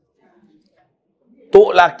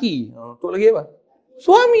 Tok laki. Tok laki apa?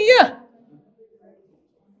 Suami ya.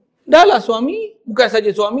 Dah lah suami, bukan saja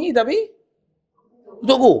suami tapi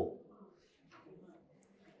untukku.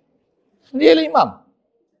 Dia lah imam.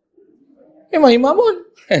 Memang imam pun.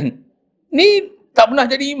 Ni tak pernah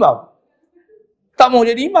jadi imam. Tak mau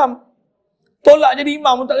jadi imam. Tolak jadi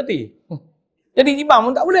imam pun tak kerti. Jadi imam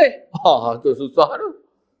pun tak boleh. Tu susah tu.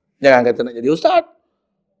 Jangan kata nak jadi ustaz.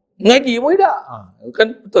 Ngaji pun tidak. Kan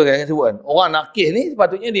betul kan saya sebut kan. Orang nakis ni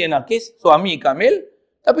sepatutnya dia nakis, suami kamil.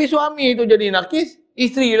 Tapi suami itu jadi nakis,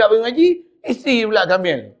 Isteri pula pergi ngaji, isteri pula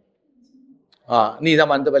kamil. Ni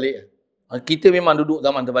zaman terbalik. Kita memang duduk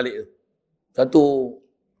zaman terbalik tu. Satu,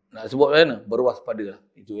 nak sebut macam mana? Berwaspada lah.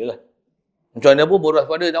 Itu je lah. Macam mana pun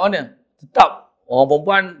berwaspada tak mana? Tetap orang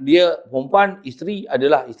perempuan, perempuan, isteri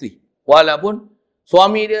adalah isteri. Walaupun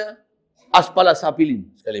suami dia aspala sapilin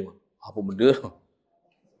sekalipun. Apa benda tu?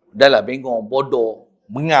 Dah lah bengong, bodoh,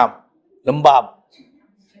 mengap, lembab,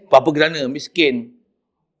 apa kerana miskin.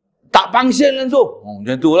 Tak function langsung.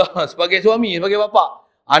 Macam tu lah. Sebagai suami, sebagai bapa.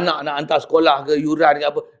 Anak nak hantar sekolah ke, yuran ke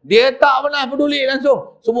apa. Dia tak pernah peduli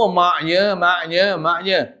langsung. Semua maknya.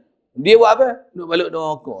 Dia buat apa? Duduk balik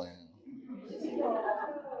rokok.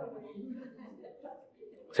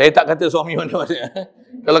 Saya tak kata suami mana maksudnya.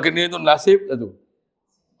 Kalau kena tu nasib lah tu.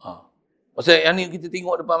 Pasal yang ni kita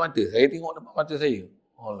tengok depan mata. Saya tengok depan mata saya.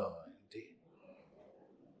 Allah.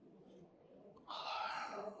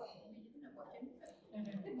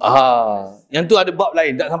 Yang tu ada bab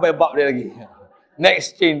lain. Tak sampai bab dia lagi.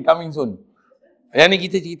 Next chain coming soon. Yang ni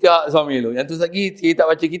kita cerita suami dulu. Yang tu lagi kita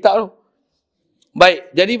baca kitab tu.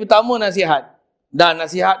 Baik. Jadi pertama nasihat. Dan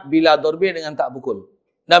nasihat bila dorbir dengan tak pukul.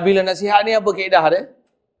 Dan bila nasihat ni apa kaedah dia?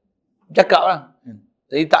 Cakap lah.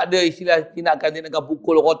 Jadi tak ada istilah tindakan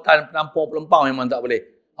pukul, rotan, penampung, pelempang memang tak boleh.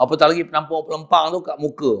 Apatah lagi penampung, pelempang tu kat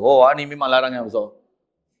muka. Ni memang larangan besar.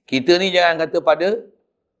 Kita ni jangan kata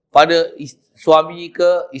pada suami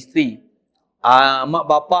ke isteri, mak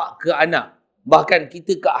bapak ke anak. Bahkan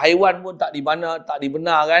kita kat haiwan pun tak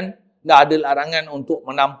dibenarkan, dah ada larangan untuk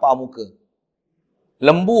menampar muka.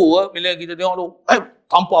 Lembu bila kita tengok tu,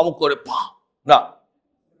 tampar muka dia, tak.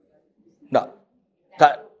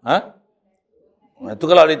 Tu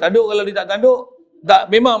kalau dia tanduk, kalau dia tak tanduk, tak,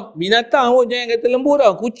 memang binatang pun jangan kata lembu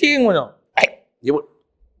tau, kucing pun tau. Dia pun.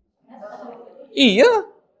 Iya.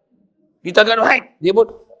 Kita akan dia pun.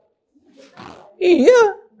 Iya,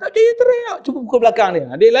 tak dia teriak, cuba pukul belakang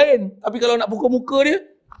dia. Dia lain. Tapi kalau nak pukul muka dia,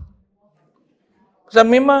 sebab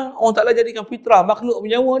memang orang Ta'ala jadikan fitrah, makhluk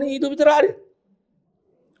bernyawa ni, itu fitrah dia.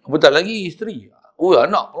 Apatah lagi isteri.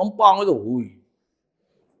 Anak pelempang tu.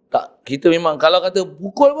 Tak, kita memang kalau kata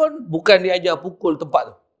pukul pun, bukan dia ajar pukul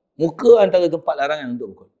tempat tu. Muka antara tempat larangan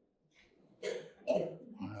untuk pukul.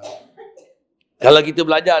 Kalau kita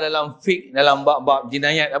belajar dalam fiqh, dalam bab-bab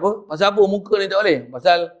jinayat apa, pasal apa muka ni tak boleh?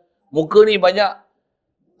 Pasal muka ni banyak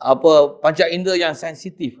panca indera yang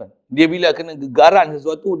sensitif kan. Dia bila kena gegaran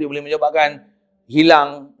sesuatu, dia boleh menyebabkan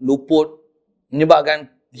hilang, luput,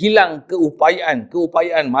 menyebabkan hilang keupayaan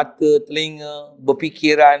mata, telinga,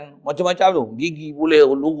 berfikiran, macam-macam tu. Gigi boleh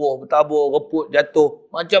luruh, bertabur, reput, jatuh,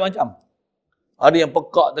 macam-macam. Ada yang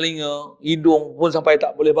pekak telinga, hidung pun sampai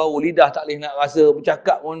tak boleh bau, lidah tak boleh nak rasa,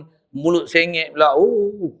 bercakap pun mulut sengit pula.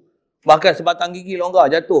 Bahkan sebatang gigi longgar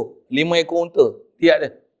jatuh. 5 ekor unta, tiap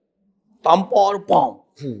dia. Tampar dia, pam,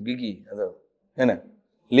 gigi. Mana?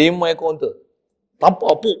 5 ekor unta.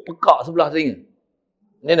 Tampar, pekak sebelah telinga.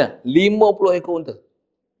 Mana? 50 ekor unta.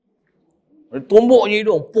 Tumbuknya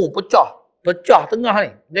hidung, pecah tengah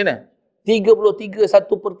ni. Macam mana?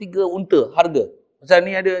 33/1/3 unta harga. Pasal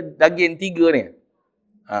ni ada daging 3 ni.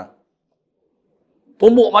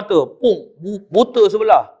 Tumbuk mata, buta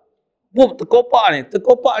sebelah. Terkopak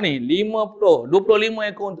ni 25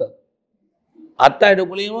 ekor unta. Atas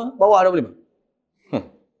 25, bawah 25.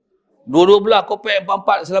 Dua-dua belah kopek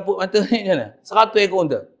 4 selaput mata ni macam mana? 100 ekor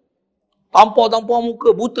unta. Tampar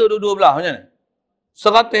muka, buta dua-dua belah macam mana?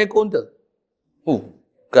 100 ekor unta.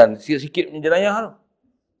 Kan sikit-sikit punya jenayah tu.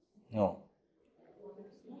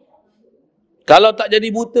 Kalau tak jadi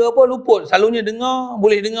buta apa, luput. Selalunya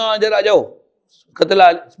boleh dengar jarak jauh.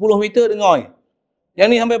 Katalah 10 meter dengar ni. Yang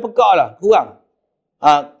ni sampai pekak lah, kurang.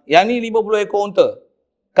 Yang ni 50 ekor unta.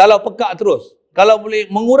 Kalau pekak terus. Kalau boleh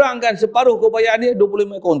mengurangkan separuh keupayaan dia,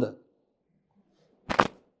 25 ekor unta.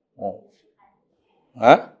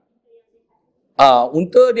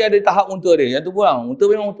 Unta dia ada tahap unta dia. Yang tu pun unta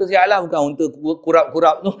memang unta sihat lah, bukan unta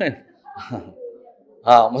kurap-kurap tu kan.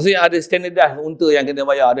 Maksudnya ada standardized unta yang kena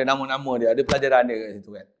bayar, ada nama-nama dia, ada pelajaran dia kat situ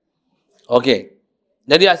kan. Okey.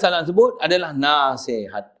 Jadi asal nak sebut adalah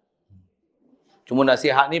nasihat. Cuma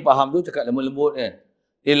nasihat ni faham tu cakap lembut-lembut kan.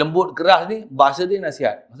 Dia lembut keras ni, bahasa dia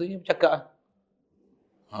nasihat. Maksudnya bercakap.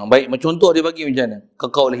 Baik, contoh dia bagi macam mana?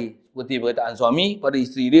 Kekaulihi. Seperti perkataan suami pada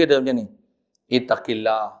isteri dia ada macam ni.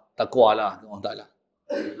 Ittaqillah. Takwalah Allah Ta'ala.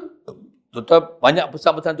 Tetap banyak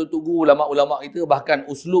pesan-pesan tutup guru, ulama-ulama kita, bahkan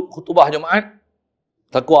uslub khutbah jemaat,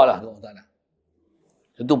 takwalah Allah Ta'ala.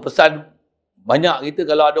 Itu pesan banyak kita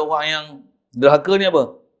kalau ada orang yang derhaka ni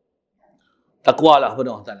apa? Takwalah kepada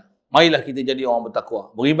Allah Ta'ala. Marilah kita jadi orang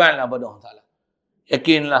bertakwa. Berimanlah kepada Allah Ta'ala.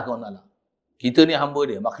 Yakinlah kepada Allah Ta'ala. Kita ni hamba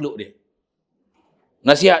dia, makhluk dia.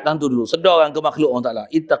 Nasihat tentu dulu. Sedarkan ke makhluk Allah Ta'ala.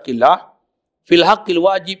 Ittaqillah fil haqqil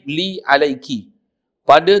wajib li alaiki.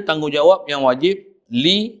 Pada tanggungjawab yang wajib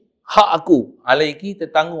li hak aku, alaiki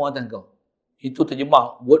tertanggung atas kau. Itu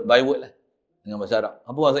terjemah word by word lah dengan bahasa Arab.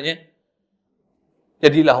 Apa maksudnya?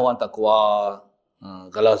 Jadilah orang takwa.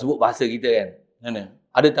 Kalau sebut bahasa kita kan, mana?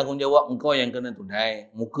 Ada tanggungjawab engkau yang kena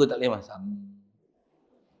tunai. Muka tak boleh masam.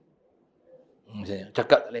 Misalnya,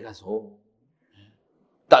 cakap tak boleh kasut.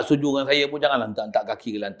 Tak setuju dengan saya pun janganlah hantar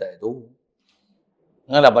kaki ke lantai tu.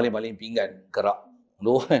 Janganlah baling-baling pinggan kerak.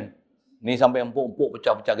 Tu kan. Ni sampai empuk-empuk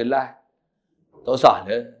pecah-pecah gelas. Tak usah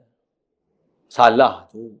lah. Salah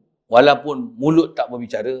tu. Walaupun mulut tak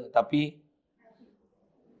berbicara, tapi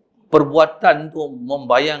perbuatan tu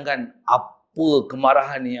membayangkan apa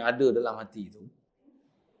kemarahan yang ada dalam hati tu.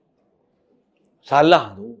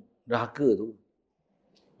 Salah tu, derhaka tu.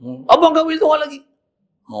 Abang kahwin seorang lagi.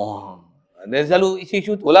 Dan selalu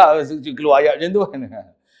isu-isu tu lah keluar ayat macam tu kan.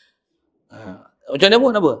 Macam mana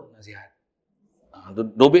pun apa? Nasihat.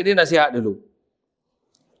 Dobit dia nasihat dulu.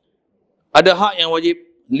 Ada hak yang wajib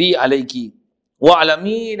li alaiki. Wa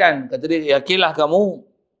alami, dan kata dia, yakinlah kamu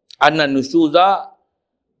anna nusyuza,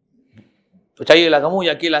 percayalah kamu,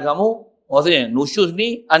 yakinlah kamu, maksudnya nusyuz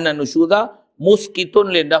ni anna nusyuza muskitun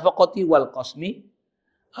lin nafaqati wal qasmi.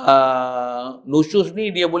 Nusyuz ni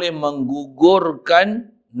dia boleh menggugurkan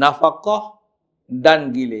nafkah dan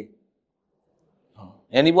gile.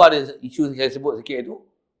 Yang ni pun ada isu saya sebut sikit tu.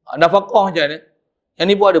 Nafkah macam mana? Yang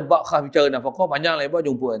ni pun ada bab khas bicara nafkah, panjang lebar,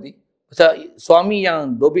 jumpa nanti. Pasal suami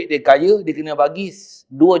yang dobit dia kaya, dia kena bagi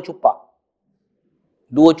 2 cupak.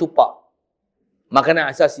 2 cupak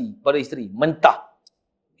makanan asasi pada isteri, mentah.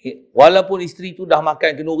 Walaupun isteri tu dah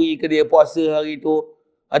makan kenduri ke, dia puasa hari tu,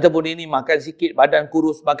 ataupun dia ni makan sikit, badan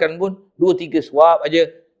kurus, makan pun 2-3 suap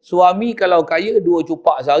aja. Suami kalau kaya 2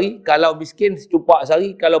 cupak sehari, kalau miskin secupak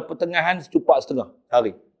sehari, kalau pertengahan secupak setengah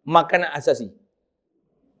sehari. Makanan asasi.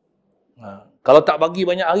 Kalau tak bagi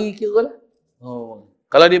banyak hari, kira lah.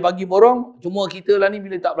 Kalau dia bagi borong, cuma kita lah ni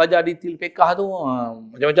bila tak belajar detail fiqah tu,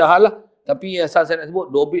 macam-macam hal lah. Tapi asal saya nak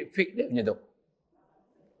sebut, dobit fik dia macam tu.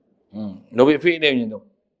 Dobit fik dia macam tu.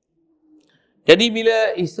 Jadi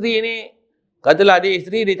bila isteri ni, katalah dia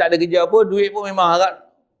isteri, dia tak ada kerja apa, duit pun memang harap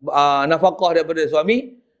nafkah daripada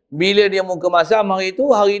suami. Bila dia mau ke masam hari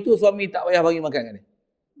itu suami tak payah bagi makan kat dia.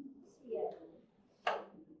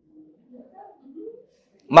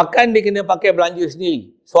 Makan dia kena pakai belanja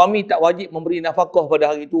sendiri. Suami tak wajib memberi nafkah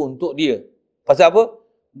pada hari itu untuk dia. Pasal apa?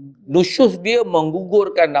 Nusyuz dia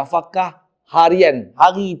menggugurkan nafkah harian,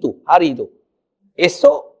 hari itu.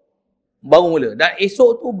 Esok baru mula. Dan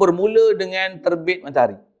esok tu bermula dengan terbit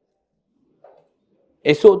matahari.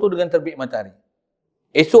 Esok tu dengan terbit matahari.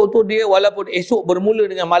 Esok tu dia walaupun esok bermula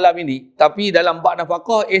dengan malam ini, tapi dalam bab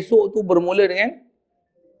nafkah, esok tu bermula dengan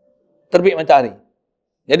terbit matahari.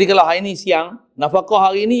 Jadi kalau hari ni siang,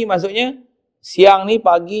 nafkah hari ni maksudnya siang ni,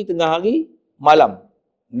 pagi, tengah hari, malam.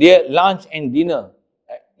 Dia lunch and dinner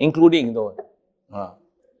including tu.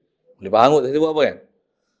 Boleh faham tak saya buat apa kan?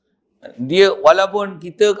 Dia walaupun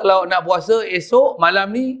kita kalau nak puasa esok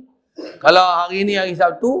malam ni, kalau hari ni hari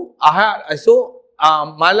Sabtu, Ahad esok,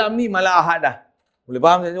 malam ni malam Ahad dah. Boleh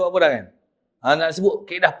faham saya buat apa dah kan? Nak sebut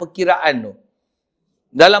kaedah perkiraan tu.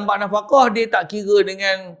 Dalam bab nafkah dia tak kira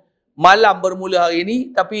dengan malam bermula hari ni,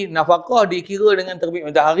 tapi nafkah dia kira dengan terbit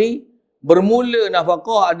matahari. Bermula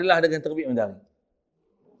nafkah adalah dengan terbit matahari.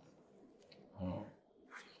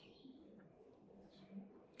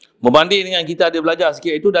 Berbanding dengan kita ada belajar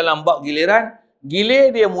sikit itu dalam bab giliran,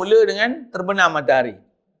 gilir dia mula dengan terbenam matahari.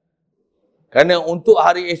 Kerana untuk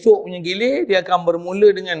hari esok punya gilir, dia akan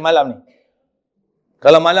bermula dengan malam ni.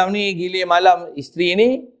 Kalau malam ni, gilir malam isteri ni,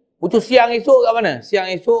 untuk siang esok kat mana? Siang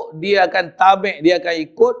esok dia akan tabik, dia akan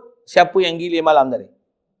ikut siapa yang gilir malam tadi.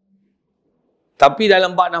 Tapi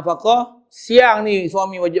dalam bab nafkah, siang ni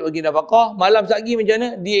suami wajib bagi nafkah, malam satgi macam mana?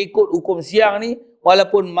 Dia ikut hukum siang ni,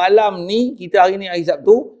 walaupun malam ni, kita hari ni hari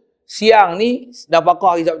Sabtu, siang ni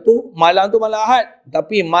nafkah hari Sabtu, malam tu malam Ahad.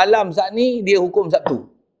 Tapi malam saat ni, dia hukum Sabtu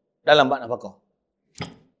dalam bab nafkah.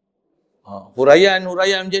 Huraian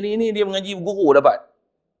macam ni dia mengaji guru dapat.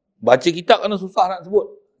 Baca kitab kan susah nak sebut.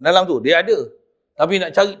 Dalam tu, dia ada. Tapi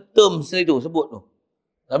nak cari terms itu, sebut tu.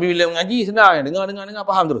 Tapi bila mengaji, senang. Dengar,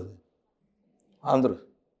 faham terus.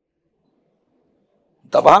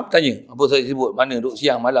 Tak faham? Tanya. Apa saya sebut? Mana duduk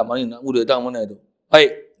siang, malam, mana nak muda, tahu mana tu.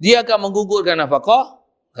 Baik. Dia akan menggugurkan nafkah.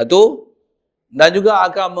 Satu. Dan juga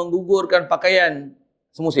akan menggugurkan pakaian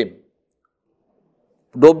semusim.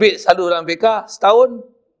 Dobit selalu dalam PK, setahun,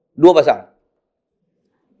 2 pasang.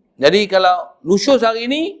 Jadi kalau nusyuz hari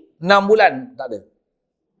ni, 6 bulan tak ada.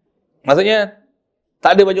 Maksudnya,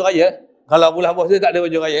 tak ada baju raya. Kalau bulan puasa tak ada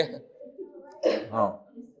baju raya.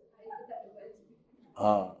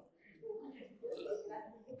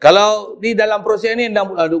 Kalau ni dalam proses ni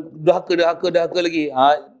dahaka lagi.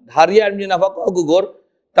 Harian punya nafkah gugur.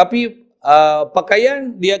 Tapi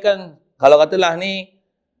pakaian dia akan, kalau katalah ni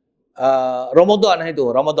Ramadan itu,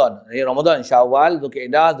 Ramadan. Ini Ramadan, Syawal,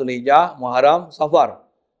 Zulkaidah, Zulhijjah, Muharram, Safar.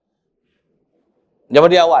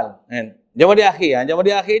 Jamadil awal, kan? Jamadil akhir,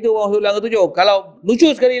 Jamadil akhir itu bulan ke-7. Kalau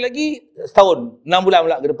nusyuz sekali lagi setahun, 6 bulan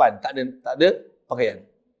pula ke depan, tak ada pakaian.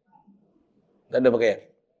 Tak ada pakaian.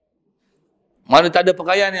 Mana tak ada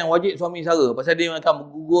pakaian yang wajib suami sara, pasal dia akan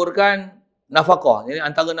menggugurkan nafkah. Jadi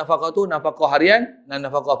antara nafkah tu nafkah harian dan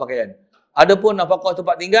nafkah pakaian. Adapun nafkah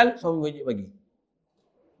tempat tinggal, suami wajib bagi.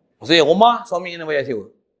 Maksudnya rumah, suami kena bayar sewa.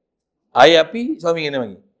 Air api, suami kena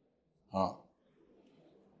bagi.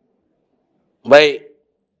 Baik.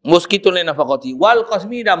 Mosquito lain nafakati. Wal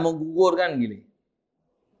qasmi dah menggugurkan gila.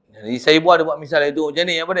 Jadi saya ada buat misal itu. Macam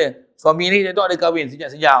ni apa dia? Suami ni dia tu ada kahwin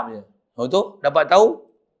sejam-sejam je. Lepas tu dapat tahu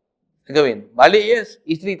dia kahwin. Balik je,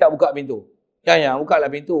 isteri tak buka pintu. Ya, buka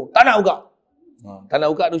lah pintu. Tak nak buka. Tak nak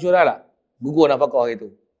buka tu syurah lah. Gugur nafkah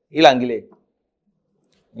itu. Hilang gila.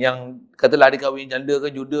 Yang katalah dia kahwin janda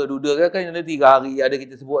ke duda kan ada 3 hari ada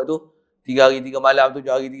kita sebut tu. 3 hari 3 malam, 7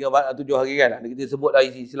 hari 3 malam, 7 hari kan. Ada kita sebut dah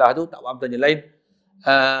istilah tu, tak faham tanya lain.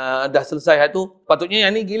 Dah selesai tu. Patutnya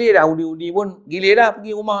yang ni gilir dah, undi-undi pun gilir dah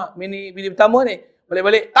pergi rumah bini pertama ni.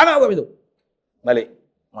 Balik-balik, tak nak buat pintu. Balik.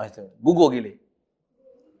 Gugur gilir.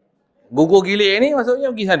 Gugur gilir ni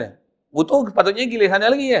maksudnya pergi sana. Betul patutnya gilir sana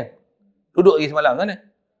lagi kan. Duduk lagi semalam sana.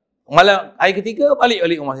 Malam hari ketiga balik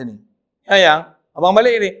rumah sini. Yang abang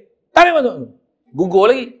balik ni. Tak boleh masuk. Gugur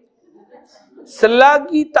lagi.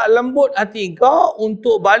 Selagi tak lembut hati kau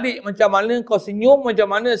untuk balik macam mana kau senyum macam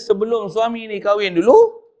mana sebelum suami ni kahwin dulu.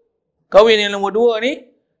 Kahwin yang nombor 2 ni.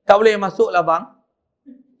 Tak boleh masuk lah bang.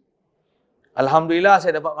 Alhamdulillah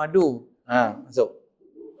saya dapat madu. Masuk.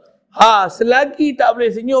 Selagi tak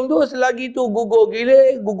boleh senyum tu, selagi tu gugur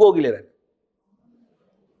giliran.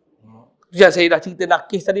 Saya dah cerita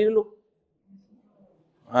nakis tadi dulu.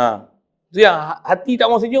 Tu yang hati tak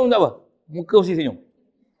mau senyum tak apa. Muka mesti senyum.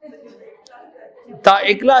 Tak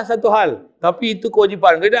ikhlas satu hal. Tapi itu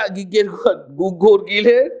kewajipan. Kalau tak gigil gugur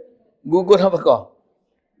gila, gugur nafkah.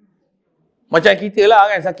 Macam kita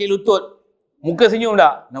lah kan, sakit lutut. Muka senyum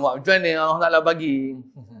tak? Nampak macam mana Allah Ta'ala bagi.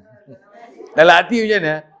 Dalam hati macam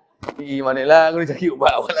mana? Manalah aku ni sakit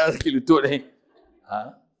ubat awak nak sakit lutut ni.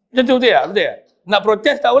 Macam tu betul tak? Betul tak? Nak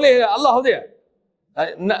protes tak boleh. Allah betul tak?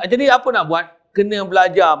 Jadi apa nak buat? Kena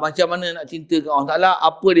belajar macam mana nak cintakan Allah Ta'ala.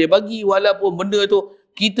 Apa dia bagi walaupun benda tu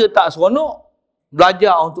kita tak seronok.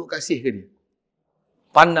 Belajar untuk kasih ke dia.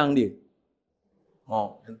 Pandang dia.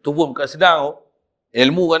 Itu pun bukan sedang.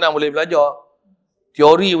 Ilmu kadang boleh belajar.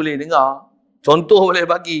 Teori boleh dengar. Contoh boleh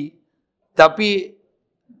bagi. Tapi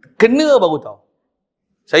kena baru tahu.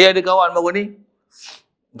 Saya ada kawan baru ni.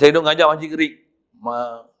 Saya duduk mengajar Masjid Qorib.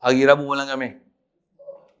 Hari Rabu malam kami.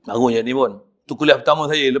 Baru je ni pun. Itu kuliah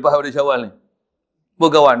pertama saya lepas pada Syawal ni.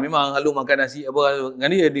 Berkawan. Memang selalu makan nasi apa.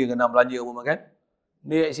 Dengan dia kena belanja apa makan.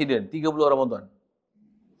 Dia aksiden. 30 Ramadan.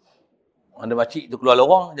 Ada makcik tu keluar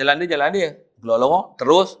lorong, jalan dia. Keluar lorong,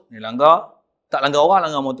 terus, dia langgar. Tak langgar orang,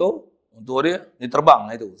 langgar motor. Motor dia terbang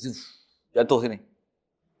itu. Jatuh sini.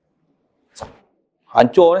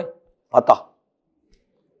 Hancur ni. Patah.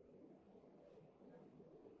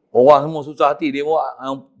 Orang semua susah hati. Dia bawa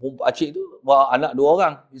pakcik tu, bawa anak 2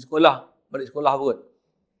 orang di sekolah. Balik sekolah pun.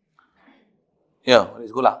 Ya, balik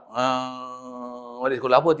sekolah. Balik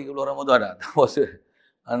sekolah apa? 30 Ramadan dah. Tak puasa.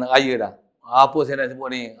 Anak raya dah. Apa saya nak sebut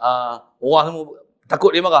ni? Orang semua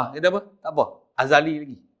takut dia marah. Dia apa? Tak apa. Azali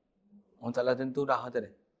lagi. Orang Ta'ala tentu dah kata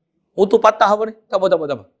dia. Tu patah apa ni? Tak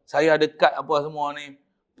apa. Saya ada kad apa semua ni.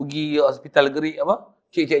 Pergi hospital gerik apa.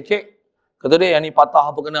 Cek. Kata dia yang ni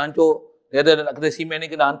patah apa kena hancur. Dia ada nak kata simen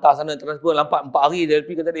ni kena hantar sana transfer lambat 4 hari. Dia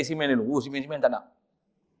pergi kata dia simen dulu. Simen tak nak.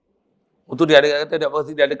 Tu dia ada kata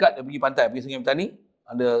dia ada kad. Dia pergi pantai. Pergi Sungai Petani.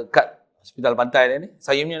 Ada kad hospital pantai dia ni.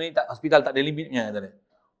 Saya punya ni hospital tak ada limitnya kata dia.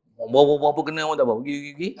 Berapa kena pun tak apa.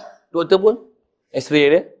 Pergi. Doktor pun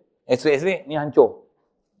X-ray dia. X-ray ni hancur.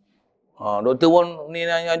 Doktor pun ni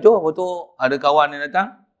hancur. Lepas tu ada kawan yang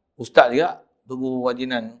datang. Ustaz juga. Tunggu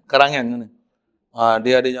wajinan. Karangan sana.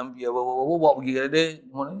 Dia ada jampi apa-apa. Bawa pergi kat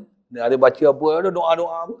dia ada baca apa. Ada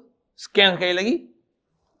doa-doa apa. Scan sekali lagi.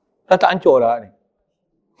 Dah tak hancur dah ni.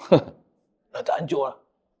 Dah tak hancur.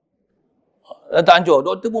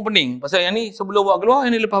 Doktor pun pening. Pasal yang ni sebelum buat keluar,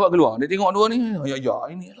 yang ni lepas buat keluar. Dia tengok dua ni,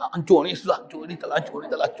 ini lah hancur ni, susah hancur, ni tak hancur.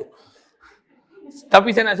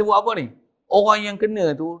 Tapi saya nak sebut apa ni? Orang yang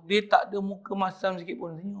kena tu, dia tak ada muka masam sikit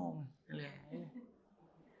pun. Senyum.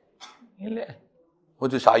 Relax. Lepas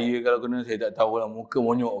tu saya kalau kena, saya tak tahu lah muka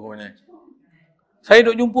monyok ke mana. Saya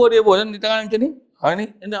duk jumpa dia pun, di tangan macam ni. Ni,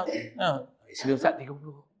 enak. Sila Ustaz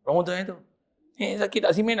 30. Orang tu itu. Ni sakit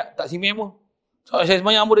tak simen tak? Tak simen pun. So, saya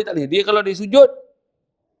semayang pun dia tak boleh. Dia kalau dia sujud,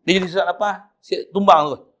 dia jadi susah nafas, tumbang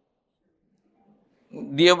tu.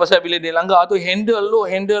 Dia pasal bila dia langgar tu,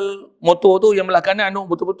 handle motor tu yang belah kanan tu,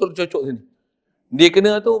 betul-betul cocok sini. Dia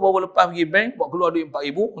kena tu, baru lepas pergi bank, buat keluar duit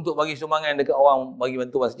 4,000 untuk bagi sumbangan dekat orang bagi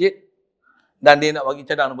bantu masjid. Dan dia nak bagi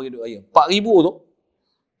cadang, bagi duit raya. 4,000 tu,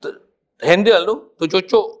 handle tu,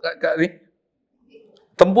 tercocok kat ni.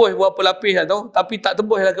 Tembus berapa lapis tak tahu, tapi tak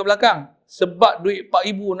tembus lah ke belakang. Sebab duit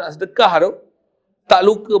 4,000 nak sedekah tu, tak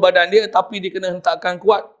luka badan dia, tapi dia kena hentakkan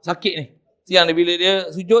kuat, sakit ni. Yang dia, bila dia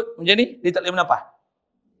sujud macam ni, dia tak boleh bernafas.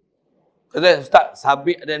 Kata, Ustaz,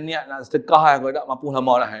 sabit ada niat nak sedekah lah, kalau tak mampu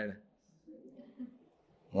lama lah.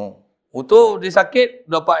 Untuk dia sakit,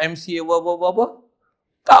 dapat MC apa-apa,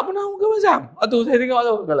 tak pernah muka macam. Tu saya tengok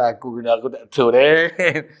tu. Kalau aku kena, aku tak tahu deh.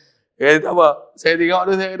 Tak apa. Saya tengok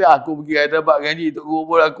tu, saya kata, aku pergi ada dapat gaji, Tok Guru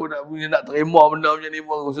pun aku nak terima benda macam ni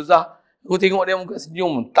pun, aku susah. Aku tengok dia muka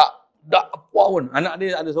senyum, tak apa pun. Anak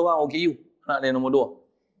dia ada seorang OKU, anak dia nombor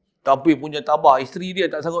 2. Tapi punya tabah, isteri dia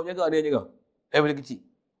tak sanggup jaga, dia jaga. Daripada kecil.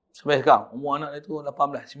 Sampai sekarang, umur anak dia tu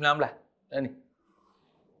 18, 19 dah ni.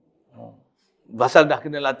 Pasal dah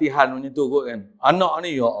kena latihan macam tu kot kan. Anak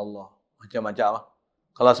ni, ya Allah, macam-macam lah.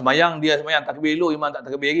 Kalau semayang, dia semayang takbir dulu, imam tak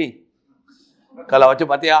takbir lagi. Kalau baca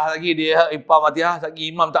Fatihah lagi, dia ipam Fatihah, lagi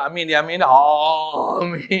imam tak amin, dia amin dah.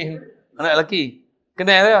 Amin. Anak lelaki.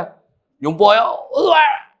 Kenal dia. Jumpa ya.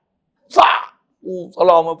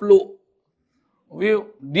 Salam peluk.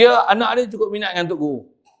 Dia, anak dia cukup minat dengan Tok Guru.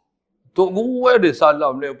 Tok Guru dia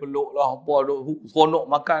salam, dia peluk lah, apa, seronok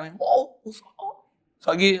makan.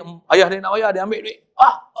 Lagi ayah dia nak bayar, dia ambil duit.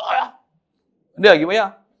 Dia lagi bayar.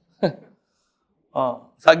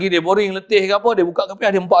 Lagi dia boring, letih ke apa, dia buka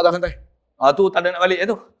kapiah, dia empak atas lantai. Tu tanda nak balik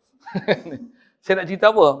tu. Saya nak cerita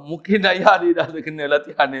apa? Mungkin ayah dia dah kena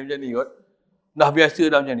latihan dia macam ni kot. Dah biasa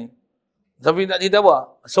dah macam ni. Tapi nak cerita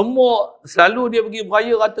apa? Semua, selalu dia pergi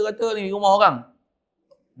beraya rata-rata ni rumah orang.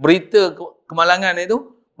 Berita kemalangan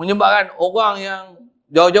itu menyebabkan orang yang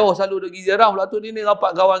jauh-jauh selalu duduk ziarah, pula tu dia ni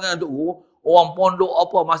rapat kawan dengan Tok Guru. Orang pondok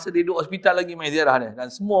apa, masa dia duduk hospital lagi main ziarah dia. Dan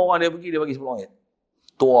semua orang dia pergi, dia bagi RM10.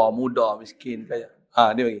 Tua, muda, miskin, kaya.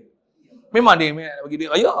 Dia bagi. Memang dia nak bagi duit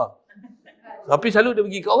raya. Tapi selalu dia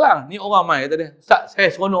pergi ke orang. Ni orang main kata dia. Ustaz, saya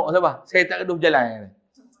seronok sabar. Saya tak kena berjalan.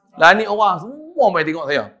 Lah ni orang semua main tengok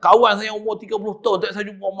saya. Kawan saya umur 30 tahun tak saya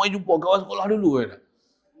jumpa, main jumpa kawan sekolah dulu kata.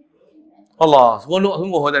 Allah, seronok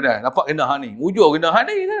sungguh kata dia. Dapat kena hang ni. Ujur kena hang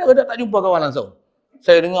ni kata tak jumpa kawan langsung.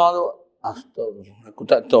 Saya dengar tu, astagfirullah, aku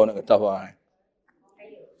tak tahu nak kata apa.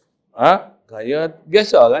 Kaya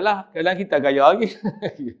biasa lah. Kadang kita kaya lagi.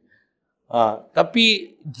 Tapi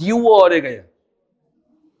jiwa dia kaya.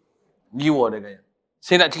 Jiwa dia kaya.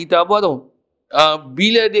 Saya nak cerita apa tu?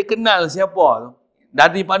 Bila dia kenal siapa tu,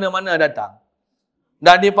 dari mana-mana datang.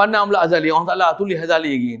 Dan dia pandang pula Azali. Orang Ta'ala tulis Azali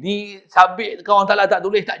lagi. Ni sabit kalau orang Ta'ala tak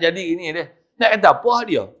tulis, tak jadi ni dia. Nak kata apa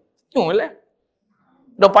dia? Tengoklah.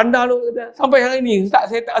 Dah pandang tu kata. Sampai hari ni, Ustaz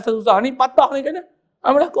saya tak rasa susah. Ni patah ni kata.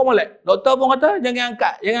 Amalah kau molek. Doktor pun kata, jangan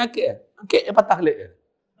angkat. Jangan angkat. Angkat dia patah kelik dia.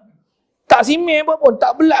 Tak simen apa pun.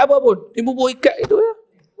 Tak belat apa pun. Dia bubur ikat itu ya.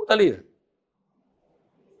 Tali dia.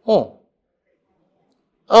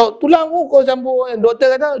 Tulang pun kau sambung. Doktor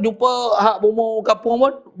kata, jumpa hak bomo kampung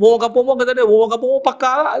pun. Bomo kampung pun kata dia, bomo kampung pun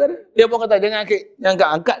pakar lah. Kata dia. Dia pun kata, jangan angkat. Jangan angkat.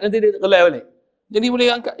 Angkat nanti dia kelai balik. Jadi boleh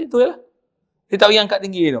angkat itu je lah. Dia tak boleh angkat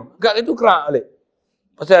tinggi tu. Angkat itu kerak balik.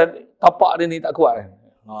 Pasal tapak dia ni tak kuat kan.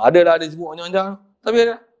 Adalah dia sebut macam-macam. Tapi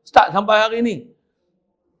start sampai hari ni.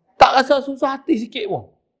 Tak rasa susah hati sikit pun.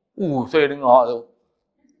 Saya dengar tu.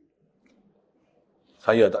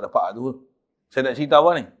 Saya tak dapat tu. Saya nak cerita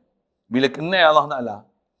apa ni? Bila kenal Allah Ta'ala,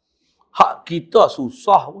 hak kita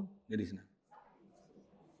susah pun jadi senang.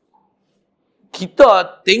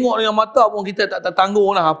 Kita tengok dengan mata pun kita tak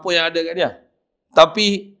tertanggung lah apa yang ada kat dia.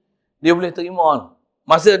 Tapi dia boleh terima.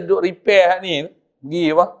 Masa duduk repair ni,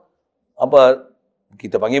 pergi apa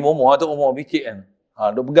kita panggil bomoh tu, bomoh bicik kan.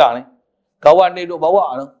 Duduk pegang ni. Kawan dia duduk bawa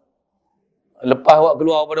tu. Lepas awak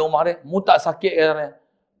keluar pada rumah dia, mu tak sakit katanya.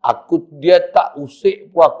 Dia tak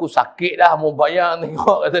usik pun aku sakit dah, mu bayang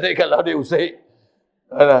tengok kata dia kalau dia usik.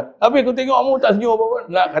 Tapi aku tengok mu tak senyum apa-apa.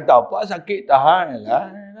 Nak kata apa, sakit tahan lah.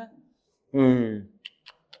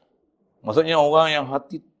 Maksudnya orang yang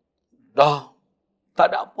hati dah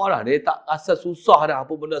tak ada apa dah. Dia tak rasa susah dah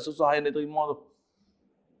apa benda susah yang dia terima tu.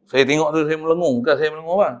 Saya tengok tu saya melengung. Bukan saya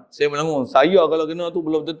melengung apa? Saya melengung. Saya kalau kena tu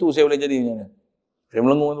belum tentu saya boleh jadi macam ni. Saya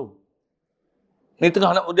melengung tu. Ni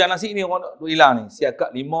tengah nak udian nasi ni orang nak hilang ni.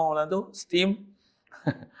 Siakak limau lah tu, steam.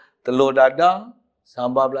 Telur dadar,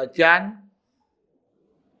 sambal belacan.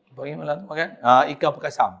 Bagaimana tu makan? Ikan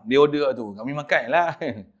perkasam. Dia order tu. Kami makan lah.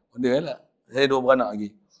 Order lah. Saya 2 beranak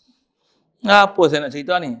lagi. Apa saya nak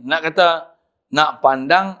cerita ni? Nak kata, nak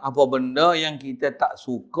pandang apa benda yang kita tak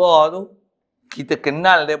suka tu, kita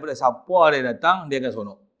kenal daripada siapa dia datang, dia akan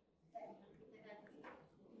seronok.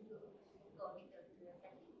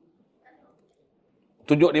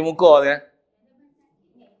 Tunjuk di muka dia.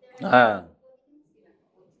 Ha.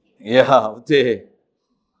 Ya, betul.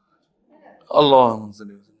 Allah.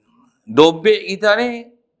 Dobek kita ni,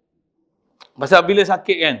 pasal bila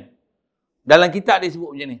sakit kan, dalam kitab dia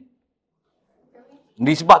sebut macam ni.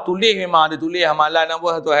 Di sebelah tulis memang ada tulis amalan apa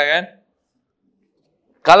satu hal kan.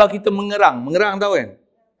 Kalau kita mengerang tahu kan?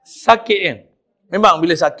 Sakit kan? Memang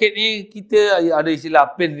bila sakit ni, kita ada istilah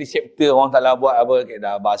pain receptor, orang taklah buat apa,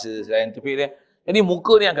 kaedah bahasa saintifik dia. Jadi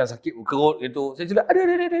muka ni akan sakit, kerut gitu. Saya cakap,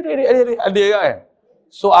 ada kan?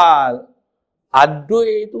 Soal,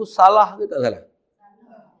 adui itu salah ke tak salah?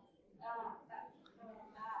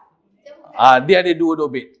 Dia ada dua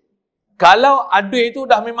dobit. Kalau adui itu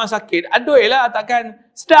dah memang sakit, adui lah, takkan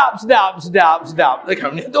sedap.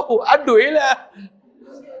 Takkan dia tu, adui lah.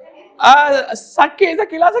 Sakit.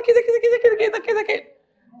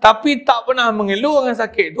 Tapi tak pernah mengeluh dengan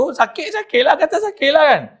sakit tu, sakit lah, kata sakit lah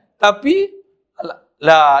kan. Tapi,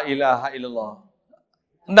 la ilaha illallah.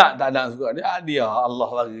 Tak nak suka dia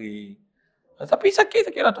Allah lagi. Tapi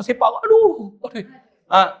sakit lah, tersepak.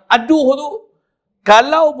 Aduh tu,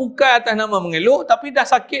 kalau bukan atas nama mengeluh, tapi dah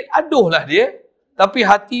sakit, aduhlah dia. Tapi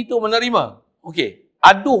hati tu menerima. Okey,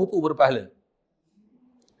 aduh tu berpahala.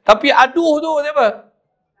 Tapi aduh tu apa?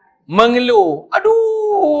 Mengeluh.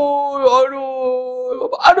 Aduh,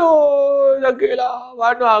 sakitlah.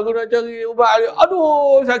 Mana aku nak cari ubat dia?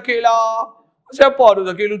 Aduh, sakitlah. Siapa tu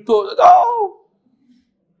sakit lutut? Tak tahu.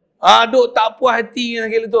 Aduh, tak puas hati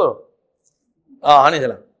dengan sakit lutut. Ni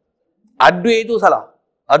salah. Aduh itu salah.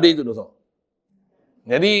 Aduh itu dosa.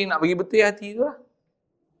 Jadi nak bagi betul hati tu lah.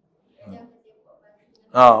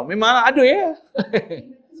 Memanglah aduh ya.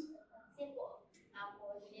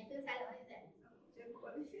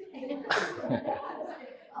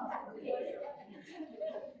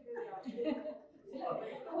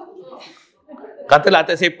 Katalah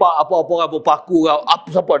tersepak apa-apa orang berpaku, apa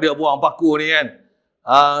siapa dia buang paku ni kan.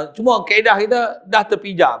 Cuma kaedah kita dah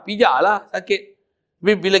terpijak. Pijaklah sakit.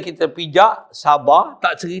 Bila kita pijak, sabar,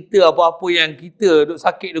 tak cerita apa-apa yang kita duk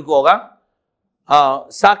sakit dekat orang,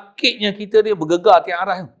 sakitnya kita dia bergegar tiap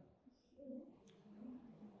arah.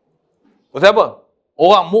 Pasal apa?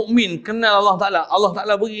 Orang mukmin kenal Allah Ta'ala. Allah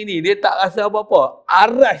Ta'ala beri ni, dia tak rasa apa-apa.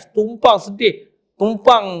 Aras, tumpang sedih,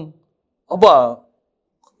 tumpang apa?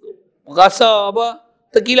 Rasa apa?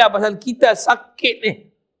 Terkilat pasal kita sakit ni.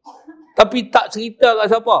 Tapi tak cerita kat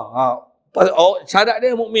siapa. Syarat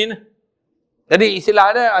dia mukmin. Jadi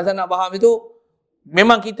istilah dia, asal nak faham itu,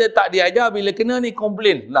 memang kita tak diajar bila kena ni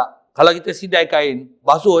komplain. Kalau kita sidai kain,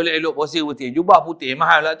 basuh elok-elok, pasir putih, jubah putih,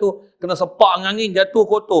 mahal lah tu, kena sepak dengan angin, jatuh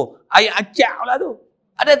kotor. Air acak pula tu.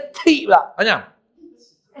 Ada trik pula. Macam?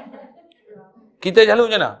 Kita jalan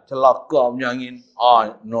macam mana? Celaka punya angin.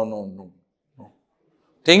 No.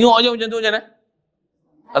 Tengok je macam tu macam mana?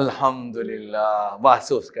 Alhamdulillah.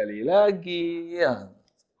 Basuh sekali lagi. Ya.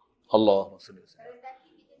 Allah SWT.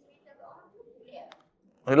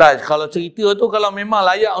 Kalau cerita tu, kalau memang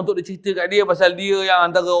layak untuk dicerita kat dia pasal dia yang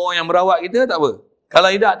antara orang yang merawat kita, tak apa. Kalau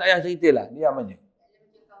tidak, tak payah ceritalah. Diam aja.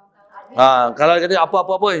 Kalau kata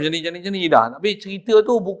apa-apa, jenis dah. Tapi cerita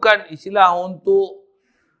tu bukan istilah untuk,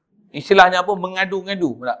 istilahnya apa,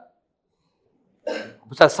 mengadu-ngadu. Tak?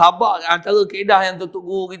 Pasal sabar, antara kaedah yang Tok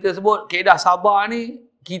Guru kita sebut, kaedah sabar ni,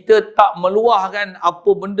 kita tak meluahkan apa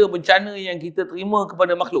benda bencana yang kita terima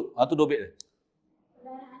kepada makhluk. Itu dobit dia.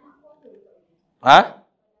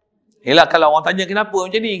 Yelah, kalau orang tanya kenapa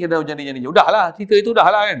macam ni, kita macam ni. Udahlah, cerita itu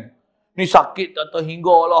udahlah kan. Ni sakit tak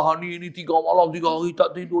terhingga lah, ni 3 malam 3 hari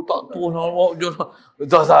tak tidur, tak terus.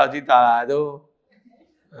 Betul salah cerita lah tu.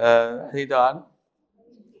 Cerita.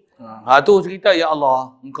 Tu cerita, ya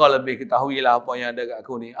Allah, engkau lebih ketahuilah apa yang ada kat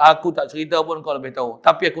aku ni. Aku tak cerita pun engkau lebih tahu.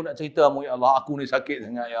 Tapi aku nak ceritamu, ya Allah, aku ni sakit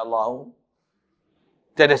sangat, ya Allah.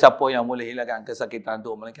 Tiada siapa yang boleh hilangkan kesakitan tu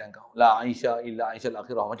melainkan engkau. La aisha illa aishal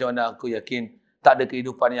akhirah. Macam mana aku yakin tak ada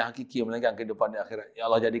kehidupan yang hakiki melainkan kehidupan di akhirat. Ya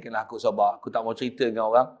Allah, jadikanlah aku sabar. Aku tak mau cerita dengan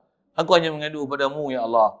orang. Aku hanya mengadu padamu, ya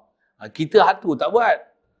Allah. Kita hatu tak buat.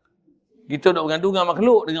 Kita nak mengadu dengan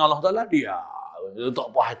makhluk, dengan Allah Ta'ala, dia tak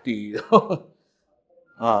puas hati.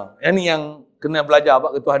 Yang ni yang kena belajar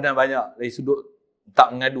bab ketuhanan banyak dari sudut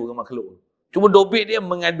tak mengadu dengan makhluk. Cuma dobit dia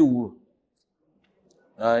mengadu.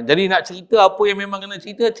 Jadi nak cerita apa yang memang kena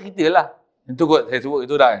cerita, ceritalah. Itu kot saya sebut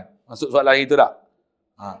itu dah. Masuk soalan itu dah.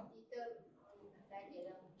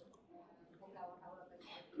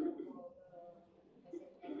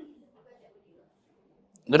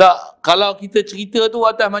 Tak, kalau kita cerita tu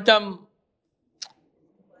atas macam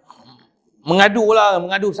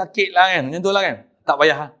mengadu sakit lah kan. Macam tu lah kan. Tak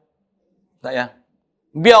payah lah. Tak payah.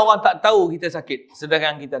 Biar orang tak tahu kita sakit.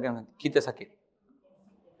 Sedangkan kita sakit.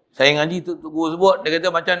 Saya ngaji tu guru sebut, dia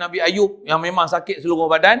kata macam Nabi Ayub yang memang sakit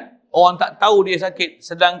seluruh badan. Orang tak tahu dia sakit.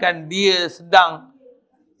 Sedangkan dia sedang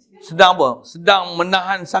apa? Sedang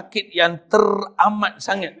menahan sakit yang teramat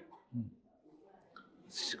sangat.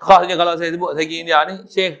 Khasnya kalau saya sebut saya pergi India ni,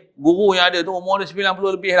 Syekh guru yang ada tu umur dia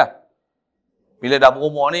 90 lebih lah. Bila dah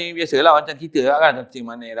berumur ni, biasalah macam kita lah kan. Kencing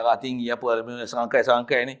manis, darah tinggi, apa,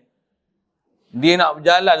 serangkai ni. Dia nak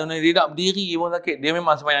berjalan, dia nak berdiri pun sakit. Dia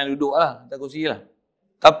memang sembahyang duduk lah, atas kursi lah.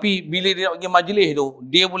 Tapi bila dia nak pergi majlis tu,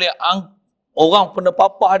 dia boleh orang kena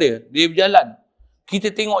papah dia berjalan.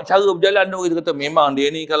 Kita tengok cara berjalan tu, kita kata memang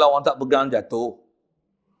dia ni kalau orang tak pegang jatuh.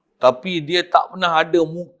 Tapi dia tak pernah ada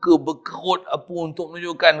muka berkerut apa untuk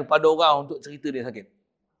menunjukkan kepada orang untuk cerita dia sakit.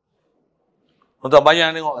 Tuan-tuan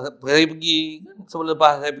bayang tengok, saya pergi, sebelum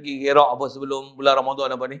lepas saya pergi ke Perak apa sebelum bulan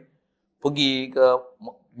Ramadan apa ni, pergi ke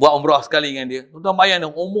buat umrah sekali dengan dia. Tuan-tuan bayang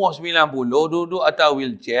tengok, umur 90, duduk atas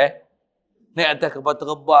wheelchair, naik atas kapal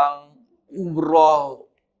terbang, umrah,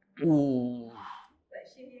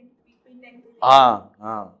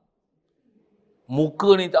 muka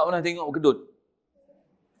ni tak pernah tengok berkedut.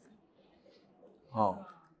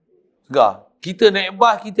 Segar. Kita naik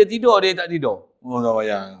bas, kita tidur, dia tak tidur. Tuan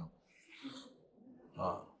bayang.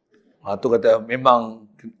 Tu kata memang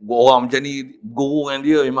orang macam ni, guru dengan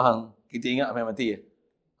dia memang kita ingat memang mati.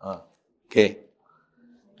 Okey.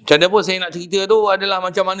 Macam mana pun saya nak cerita tu adalah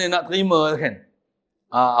macam mana nak terima kan.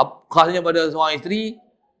 Khasnya pada seorang isteri,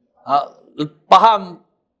 faham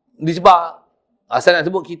disebab asal nak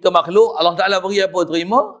sebut kita makhluk, Allah Ta'ala beri apa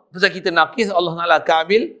terima, pasal kita nakis, Allah Ta'ala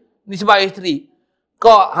kamil, disebab isteri.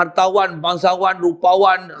 Kau hartawan, bangsawan,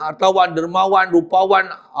 rupawan, hartawan, dermawan, rupawan,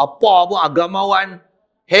 apa pun, agamawan,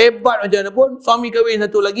 hebat macam mana pun, suami kahwin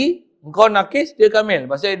satu lagi, engkau nakis, dia kamil.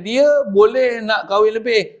 Pasal dia boleh nak kahwin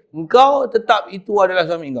lebih. Engkau tetap itu adalah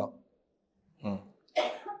suami engkau.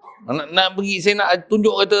 Nak pergi, saya nak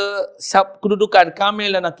tunjuk kata kedudukan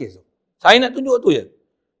kamil dan nakis tu. Saya nak tunjuk tu je.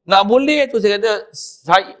 Nak boleh tu saya kata,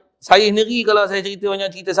 saya sendiri kalau saya cerita banyak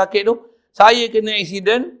cerita sakit tu, saya kena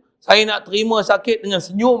accident, saya nak terima sakit dengan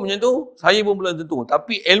senyum macam tu, saya pun belum tentu.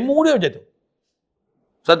 Tapi ilmu dia macam tu.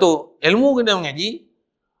 Satu, ilmu kena mengaji.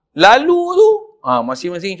 Lalu tu,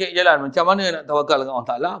 masing-masing cari jalan. Macam mana nak tawakal dengan Allah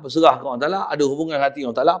Ta'ala, berserah kepada Allah Ta'ala, ada hubungan hati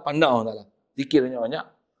Allah Ta'ala, pandang Allah Ta'ala. Zikir banyak-banyak.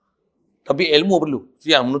 Tapi ilmu perlu.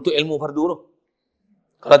 Yang menuntut ilmu fardu tu.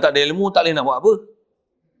 Kalau tak ada ilmu, tak boleh nak buat apa.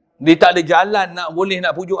 Dia tak ada jalan nak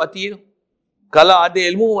pujuk hati tu. Kalau ada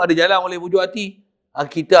ilmu, ada jalan boleh pujuk hati.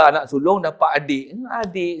 Kita anak sulung dapat adik.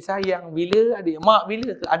 Adik sayang bila, adik mak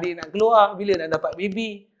bila, adik nak keluar, bila nak dapat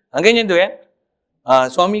baby. Kan macam tu kan.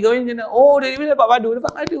 Suami kahwin macam mana? Oh, dia bila dapat padu,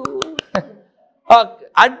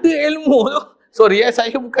 ada ilmu tu. Sorry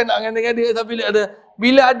saya bukan nak ngada-ngada, tapi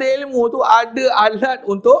bila ada ilmu tu, ada alat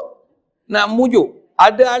untuk nak mujuk.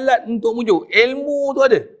 Ada alat untuk mujuk. Ilmu tu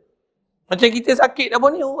ada. Macam kita sakit apa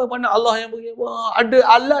ni, mana Allah yang beri. Ada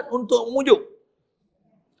alat untuk mujuk.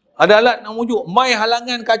 Ada alat nak mujuk. Mai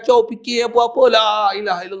halangan kacau fikir apa-apa. La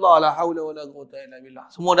ilaha illallah, la haula wala quwwata illa billah.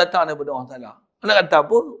 Semua datang daripada Allah Ta'ala. Nak kata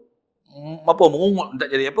apa? Mengungut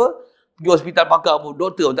tak jadi apa. Pergi hospital pakar pun,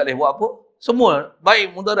 doktor pun tak boleh buat apa. Semua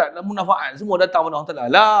baik, mudarat dan munafaat. Semua datang daripada Allah Ta'ala.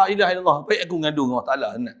 La ilaha illallah. Baik aku ngadu dengan Allah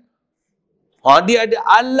Ta'ala. Dia ada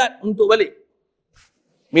alat untuk balik.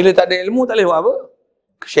 Bila tak ada ilmu, tak boleh buat apa.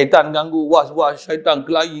 Syaitan ganggu, was-was, syaitan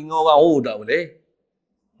kelahi dengan orang. Oh, tak boleh.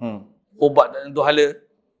 Obat tak tentu hala.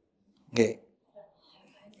 Okey.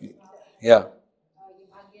 Ya.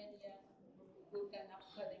 Bahagian yang menggugurkan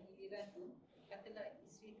nafkah dan giliran tu, katalah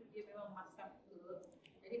isteri tu dia memang masam ke.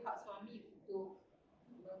 Jadi hak suami untuk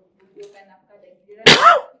menggugurkan nafkah dan giliran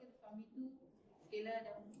suami tu kira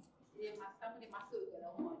dan dia masam, dia masuk ke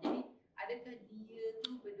dalam rumah. Jadi adakah dia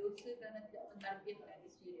tu berdosa kerana tidak mentarbiyahkan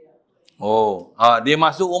isteri dia? Dia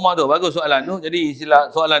masuk rumah tu. Bagus soalan tu. Jadi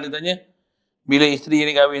istilah soalan dia tanya, bila isteri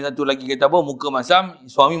ni kahwin satu lagi kata apa, muka masam,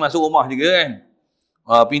 suami masuk rumah juga kan.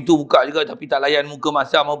 Pintu buka juga tapi tak layan muka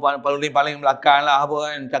masam, paling belakang lah apa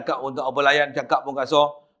kan. Cakap pun tak apa layan, cakap pun kasar.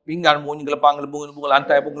 Pinggan bunyi gelepang-gelembung,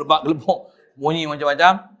 lantai pun gelebak-gelebuk. Bunyi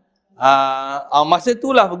macam-macam. Masa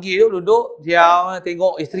tu lah pergi tu, duduk, diam,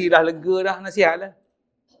 tengok isteri dah lega dah, nasihat lah.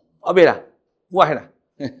 Habis dah. Puas dah.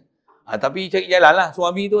 Tapi cari jalan lah.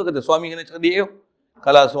 Suami tu kata, suami kena cerdik tu.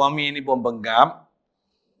 Kalau suami ni pun penggam,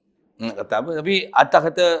 kata apa, tapi atas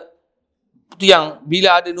kata tu yang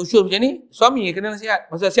bila ada nusyuz macam ni, suami kena nasihat.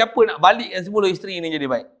 Pasal siapa nak balikkan semula isteri ni jadi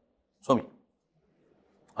baik? Suami.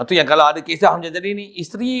 Tu yang kalau ada kisah macam tadi ni,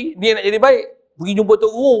 isteri dia nak jadi baik, pergi jumpa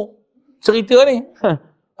Tok Guru, cerita ni.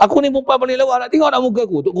 Aku ni perempuan paling lawa, nak tengok nak muka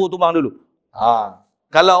aku. Tok Guru tumbang dulu.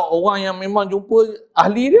 Kalau orang yang memang jumpa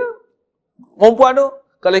ahli dia, perempuan tu,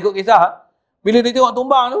 kalau ikut kisah, bila dia tengok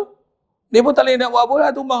tumbang tu, dia pun tak boleh nak buat apa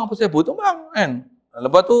lah, tumbang apa siapa tumbang kan.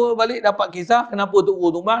 Lepas tu balik dapat kisah kenapa Tok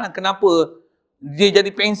Guru tumbang, kenapa dia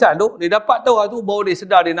jadi pengsan tu, dia dapat tahu lah tu, baru dia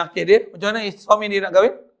sedar dia nakis dia. Macam mana suami dia nak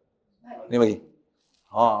kahwin? Dia bagi.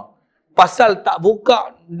 Pasal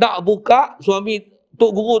nak buka, suami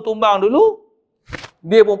Tok Guru tumbang dulu,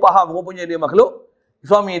 dia pun faham rupanya dia makhluk,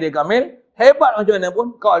 suami dia kamil, hebat macam mana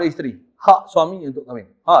pun, kau ada isteri. Hak suami untuk kahwin.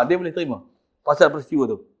 Dia boleh terima. Pasal peristiwa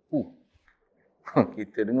tu.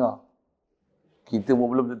 Kita dengar. Kita pun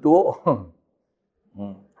belum tentu.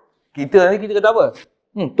 Kita nanti kita kata apa?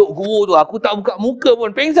 Tok Guru tu, aku tak buka muka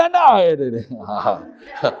pun, pengsan dah.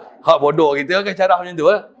 Hak bodoh kita kan cara macam tu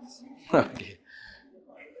lah.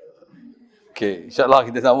 Okay, insyaAllah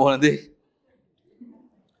kita sambung nanti.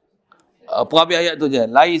 Perhabis ayat tu je.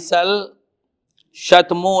 Laisal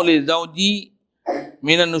syatmu li zawji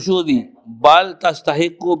minan nusyuzi bal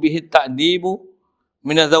tastahiqu bihi ta'dibu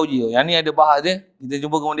minan zawji. Yang ni ada bahas dia. Kita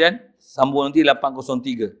jumpa kemudian. Sambung nanti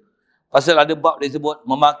 803. Pasal ada bab dia sebut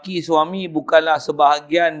memaki suami bukanlah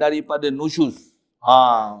sebahagian daripada nusyuz.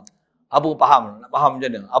 Apa faham? Nak faham macam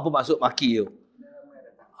mana? Apa maksud maki tu?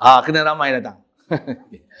 Kena ramai datang.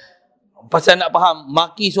 Pasal nak faham,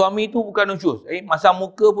 maki suami tu bukan nusyuz. Masam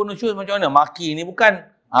muka pun nusyuz, macam mana? Maki ni bukan.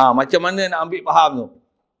 Macam mana nak ambil faham tu?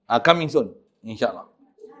 Coming soon, insyaAllah.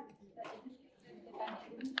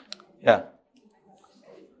 Ya.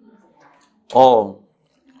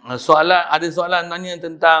 Ada soalan tanya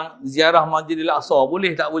tentang ziarah Masjid Al-Aqsa.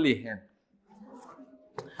 Boleh tak boleh? Kan?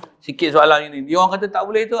 Sikit soalan ini. Dia orang kata tak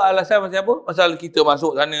boleh tu alasan pasal apa? Pasal kita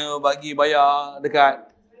masuk sana bagi bayar dekat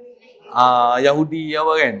Yahudi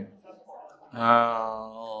apa kan?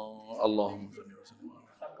 Allahumma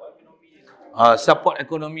support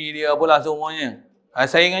ekonomi dia pula semuanya.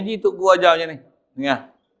 Saya ngaji Tok Guru ajar macam ni.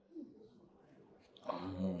 Dengar.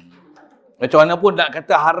 Macam mana pun nak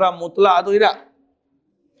kata haram mutlak tu tidak.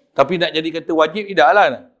 Tapi nak jadi kata wajib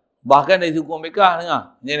tidaklah. Bahkan dari hukum fiqh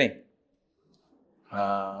dengar macam ni.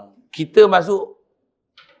 Kita masuk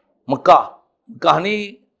Mekah. Mekah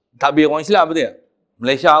ni takbir orang Islam betul tak?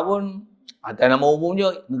 Malaysia pun atas nama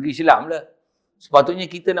umumnya negeri Islam lah. Sepatutnya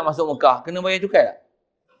kita nak masuk Mekah, kena bayar cukai tak?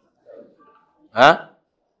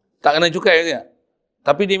 Tak kena cukai ke tak?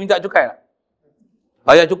 Tapi dia minta cukai tak?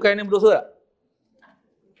 Bayar cukai ni berdosa tak?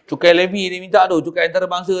 Cukai levy dia minta tu, cukai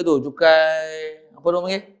antarabangsa tu, cukai apa dia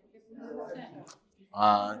panggil?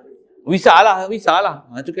 Visa lah.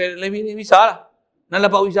 Cukai levy ni visa lah. Nak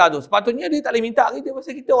dapat visa tu. Sepatutnya dia tak boleh minta kita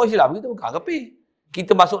pasal kita orang Islam, kita bukan kafir.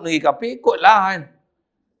 Kita masuk negeri kafir, ikutlah kan.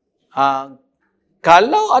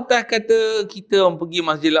 Kalau atas kata kita pergi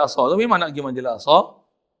Masjid Al-Aqsa tu, memang nak pergi Masjid Al-Aqsa.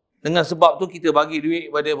 Dengan sebab tu kita bagi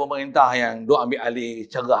duit pada pemerintah yang duk ambil alih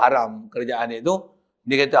secara haram kerajaan dia tu.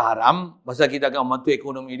 Dia kata haram, pasal kita akan membantu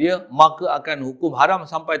ekonomi dia, maka akan hukum haram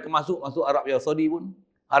sampai termasuk masuk Arab Saudi pun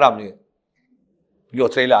haram juga. Pergi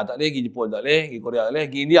Australia tak boleh, pergi Jepun tak boleh, pergi Korea tak boleh,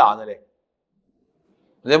 pergi India tak boleh.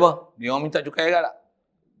 Pasal apa? Dia orang minta cukai agak tak?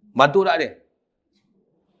 Bantu tak dia?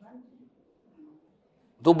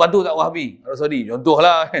 Tu bantu tak Wahabi, Arab Saudi?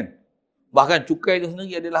 Contohlah kan. Bahkan cukai tu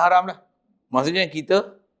sendiri adalah haram dah. Maksudnya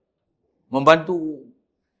kita membantu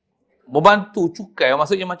cukai,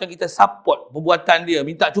 maksudnya macam kita support perbuatan dia,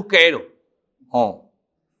 minta cukai tu.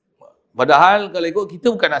 Padahal kalau ikut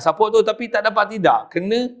kita bukan nak support tu, tapi tak dapat tidak,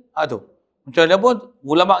 kena tu. Macam mana pun,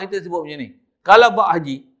 ulama kita sebut macam ni. Kalau buat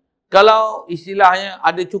haji, kalau istilahnya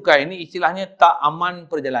ada cukai ni, istilahnya tak aman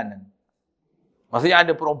perjalanan. Maksudnya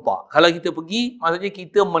ada perompak. Kalau kita pergi, maksudnya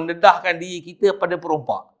kita mendedahkan diri kita pada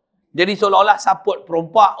perompak. Jadi seolah-olah support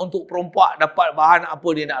perompak untuk perompak dapat bahan apa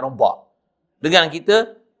dia nak rompak. Dengan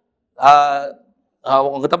kita,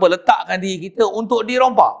 orang kata apa, letakkan diri kita untuk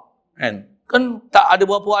dirompak. Kan tak ada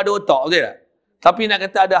berapa ada otak, betul tak? Tapi nak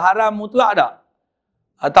kata ada haram mutlak tak?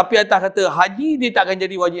 Tapi atas kata haji, dia tak akan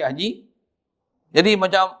jadi wajib haji. Jadi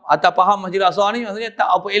macam atas faham Masjid Al-Aqsa ni, maksudnya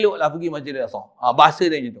tak apa elok lah pergi Masjid Al-Aqsa. Bahasa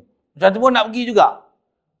dia macam tu. Macam tu pun nak pergi juga.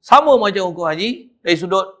 Sama macam hukum haji, dari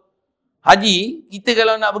sudut haji, kita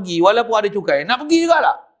kalau nak pergi, walaupun ada cukai, nak pergi juga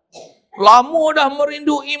tak? Lama dah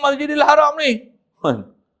merindui Masjidil Haram ni.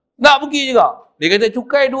 Nak pergi juga. Dia kata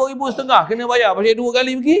cukai 2,500 kena bayar. Pasal 2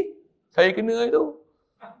 kali pergi, saya kena itu.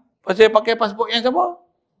 Pasal pakai pasport yang sama.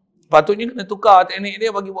 Patutnya kena tukar teknik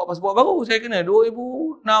dia bagi buat pasport baru. Saya kena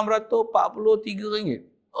RM2,643.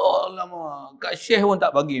 Oh lama. Kat Syekh pun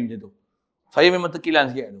tak bagi macam tu. Saya memang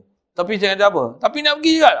terkilan sikit tu. Tapi saya kata apa? Tapi nak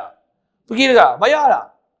pergi juga tak? Pergi juga? Bayar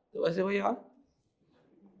tak? Tak pasal bayar.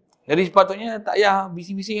 Jadi sepatutnya tak payah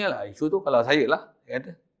bising-bising lah. Isu tu kalau saya lah. Saya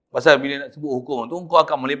kata. Pasal bila nak sebut hukum tu, kau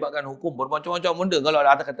akan melibatkan hukum bermacam-macam benda. Kalau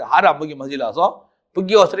ada atas kata haram pergi Masjid Al-Aqsa,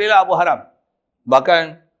 pergi Australia pun haram.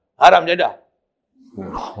 Bahkan haram jadah.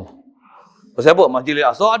 Pasal apa? Masjid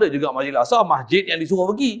Al-Aqsa ada juga Masjid Al-Aqsa, masjid yang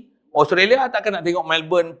disuruh pergi. Australia takkan nak tengok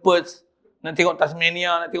Melbourne, Perth, nak tengok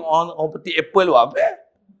Tasmania, nak tengok orang petik apple apa.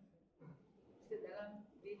 Dalam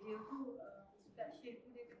video tu, Ustaz Syekh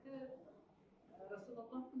tu dia kata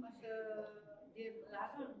Rasulullah tu masa dia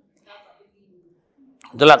larang sahabat pergi.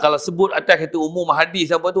 Itulah kalau sebut atas kata umum hadis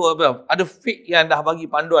apa tu, apa, ada fik yang dah bagi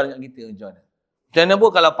panduan dekat kita macam mana. Macam mana pun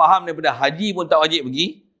kalau faham daripada haji pun tak wajib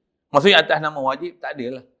pergi, maksudnya atas nama wajib, tak ada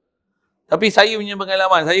lah. Tapi saya punya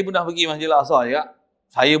pengalaman, saya pernah pergi Masjid Al-Aqsa juga.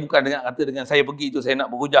 Saya bukan dengan saya pergi tu, saya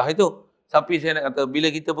nak berhujah itu. Tapi saya nak kata,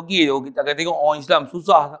 bila kita pergi tu, kita akan tengok orang Islam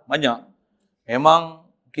susah banyak. Memang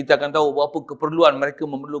kita akan tahu berapa keperluan mereka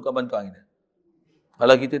memerlukan bantuan kita.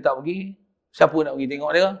 Kalau kita tak pergi, siapa nak pergi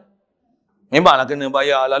tengok dia? Memanglah kena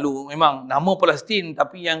bayar lalu. Memang nama Palestin,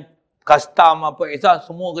 tapi yang custom apa kisah,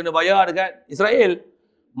 semua kena bayar dekat Israel.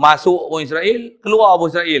 Masuk pun Israel, keluar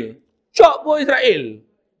pun Israel. Cop pun Israel.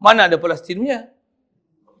 Mana ada Palestin punya?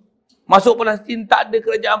 Masuk Palestin tak ada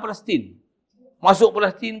kerajaan Palestin. Masuk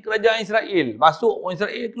Palestin kerajaan Israel. Masuk pun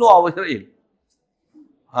Israel, keluar pun Israel.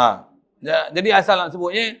 Jadi asal nak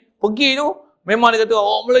sebutnya, pergi tu memang dia kata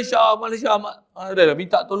oh Malaysia, dah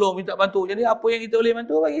minta tolong, minta bantu. Jadi apa yang kita boleh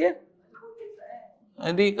bantu bagi ya.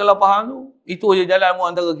 Jadi kalau faham tu, itu je jalan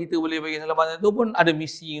antara kita boleh bagi selamat. Itu pun ada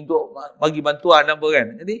misi untuk bagi bantuan apa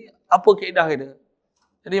kan. Jadi apa kaedah kita?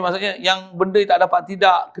 Jadi maksudnya yang benda tak dapat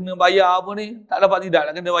tidak kena bayar apa ni, tak dapat tidak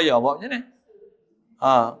nak kena bayar buat macam ni.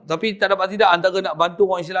 Tapi tak dapat tidak antara nak bantu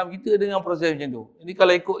orang Islam kita dengan proses macam tu. Jadi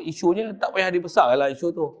kalau ikut isunya tak payah dibesarkanlah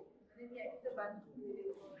isu tu.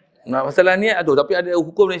 Nah, masalah niat tu, tapi ada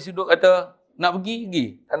hukum dari sudut kata nak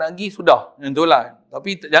pergi, tak nak pergi sudah. Yang itulah. Tapi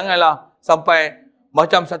janganlah sampai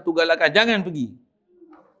macam satu galakan, jangan pergi.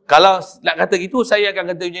 Kalau nak kata gitu, saya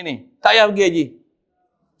akan kata macam ni, tak payah pergi haji.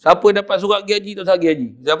 Siapa dapat surat pergi haji, tak usah pergi haji.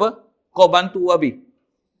 Siapa? Kau bantu habis.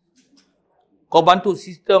 Kau bantu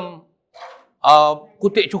sistem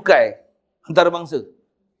kutik cukai antarabangsa.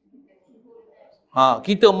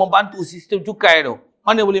 Kita membantu sistem cukai tu.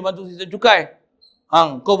 Mana boleh bantu sistem cukai?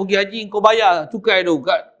 Kau pergi haji, kau bayar cukai tu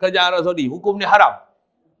kat kerajaan Arab Saudi. Hukum ni haram.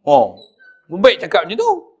 Baik cakap macam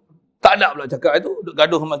tu. Tak ada pula cakap itu. Duk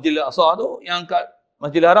gaduh Masjid Al-Aqsa tu. Yang kat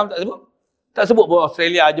Masjid Haram tak sebut. Tak sebut pun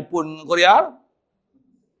Australia, Jepun, Korea.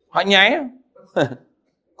 Hak nyai ya.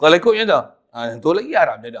 Kalau ikut macam tu. Itu lagi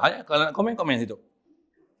haram. Kalau nak komen situ.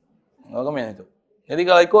 Komen situ. Jadi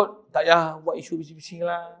kalau ikut, tak payah buat isu bising-bising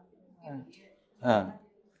lah.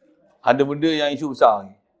 Ada benda yang isu besar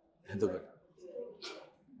lagi. Itu kan.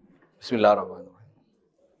 Bismillahirrahmanirrahim.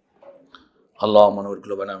 Allahumma nawwir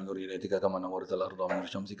qulubana min nuri ilaitika kama nawwartal arda min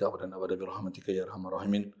syamsika wa tanabada bi rahmatika ya arhamar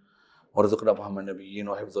rahimin. Warzuqna fahaman nabiyyin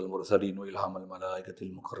wa hifdzal mursalin wa ilhamal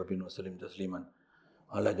malaikatil muqarrabin wa sallim tasliman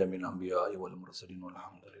ala jamil anbiya'i wal mursalin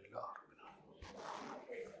walhamdulillah.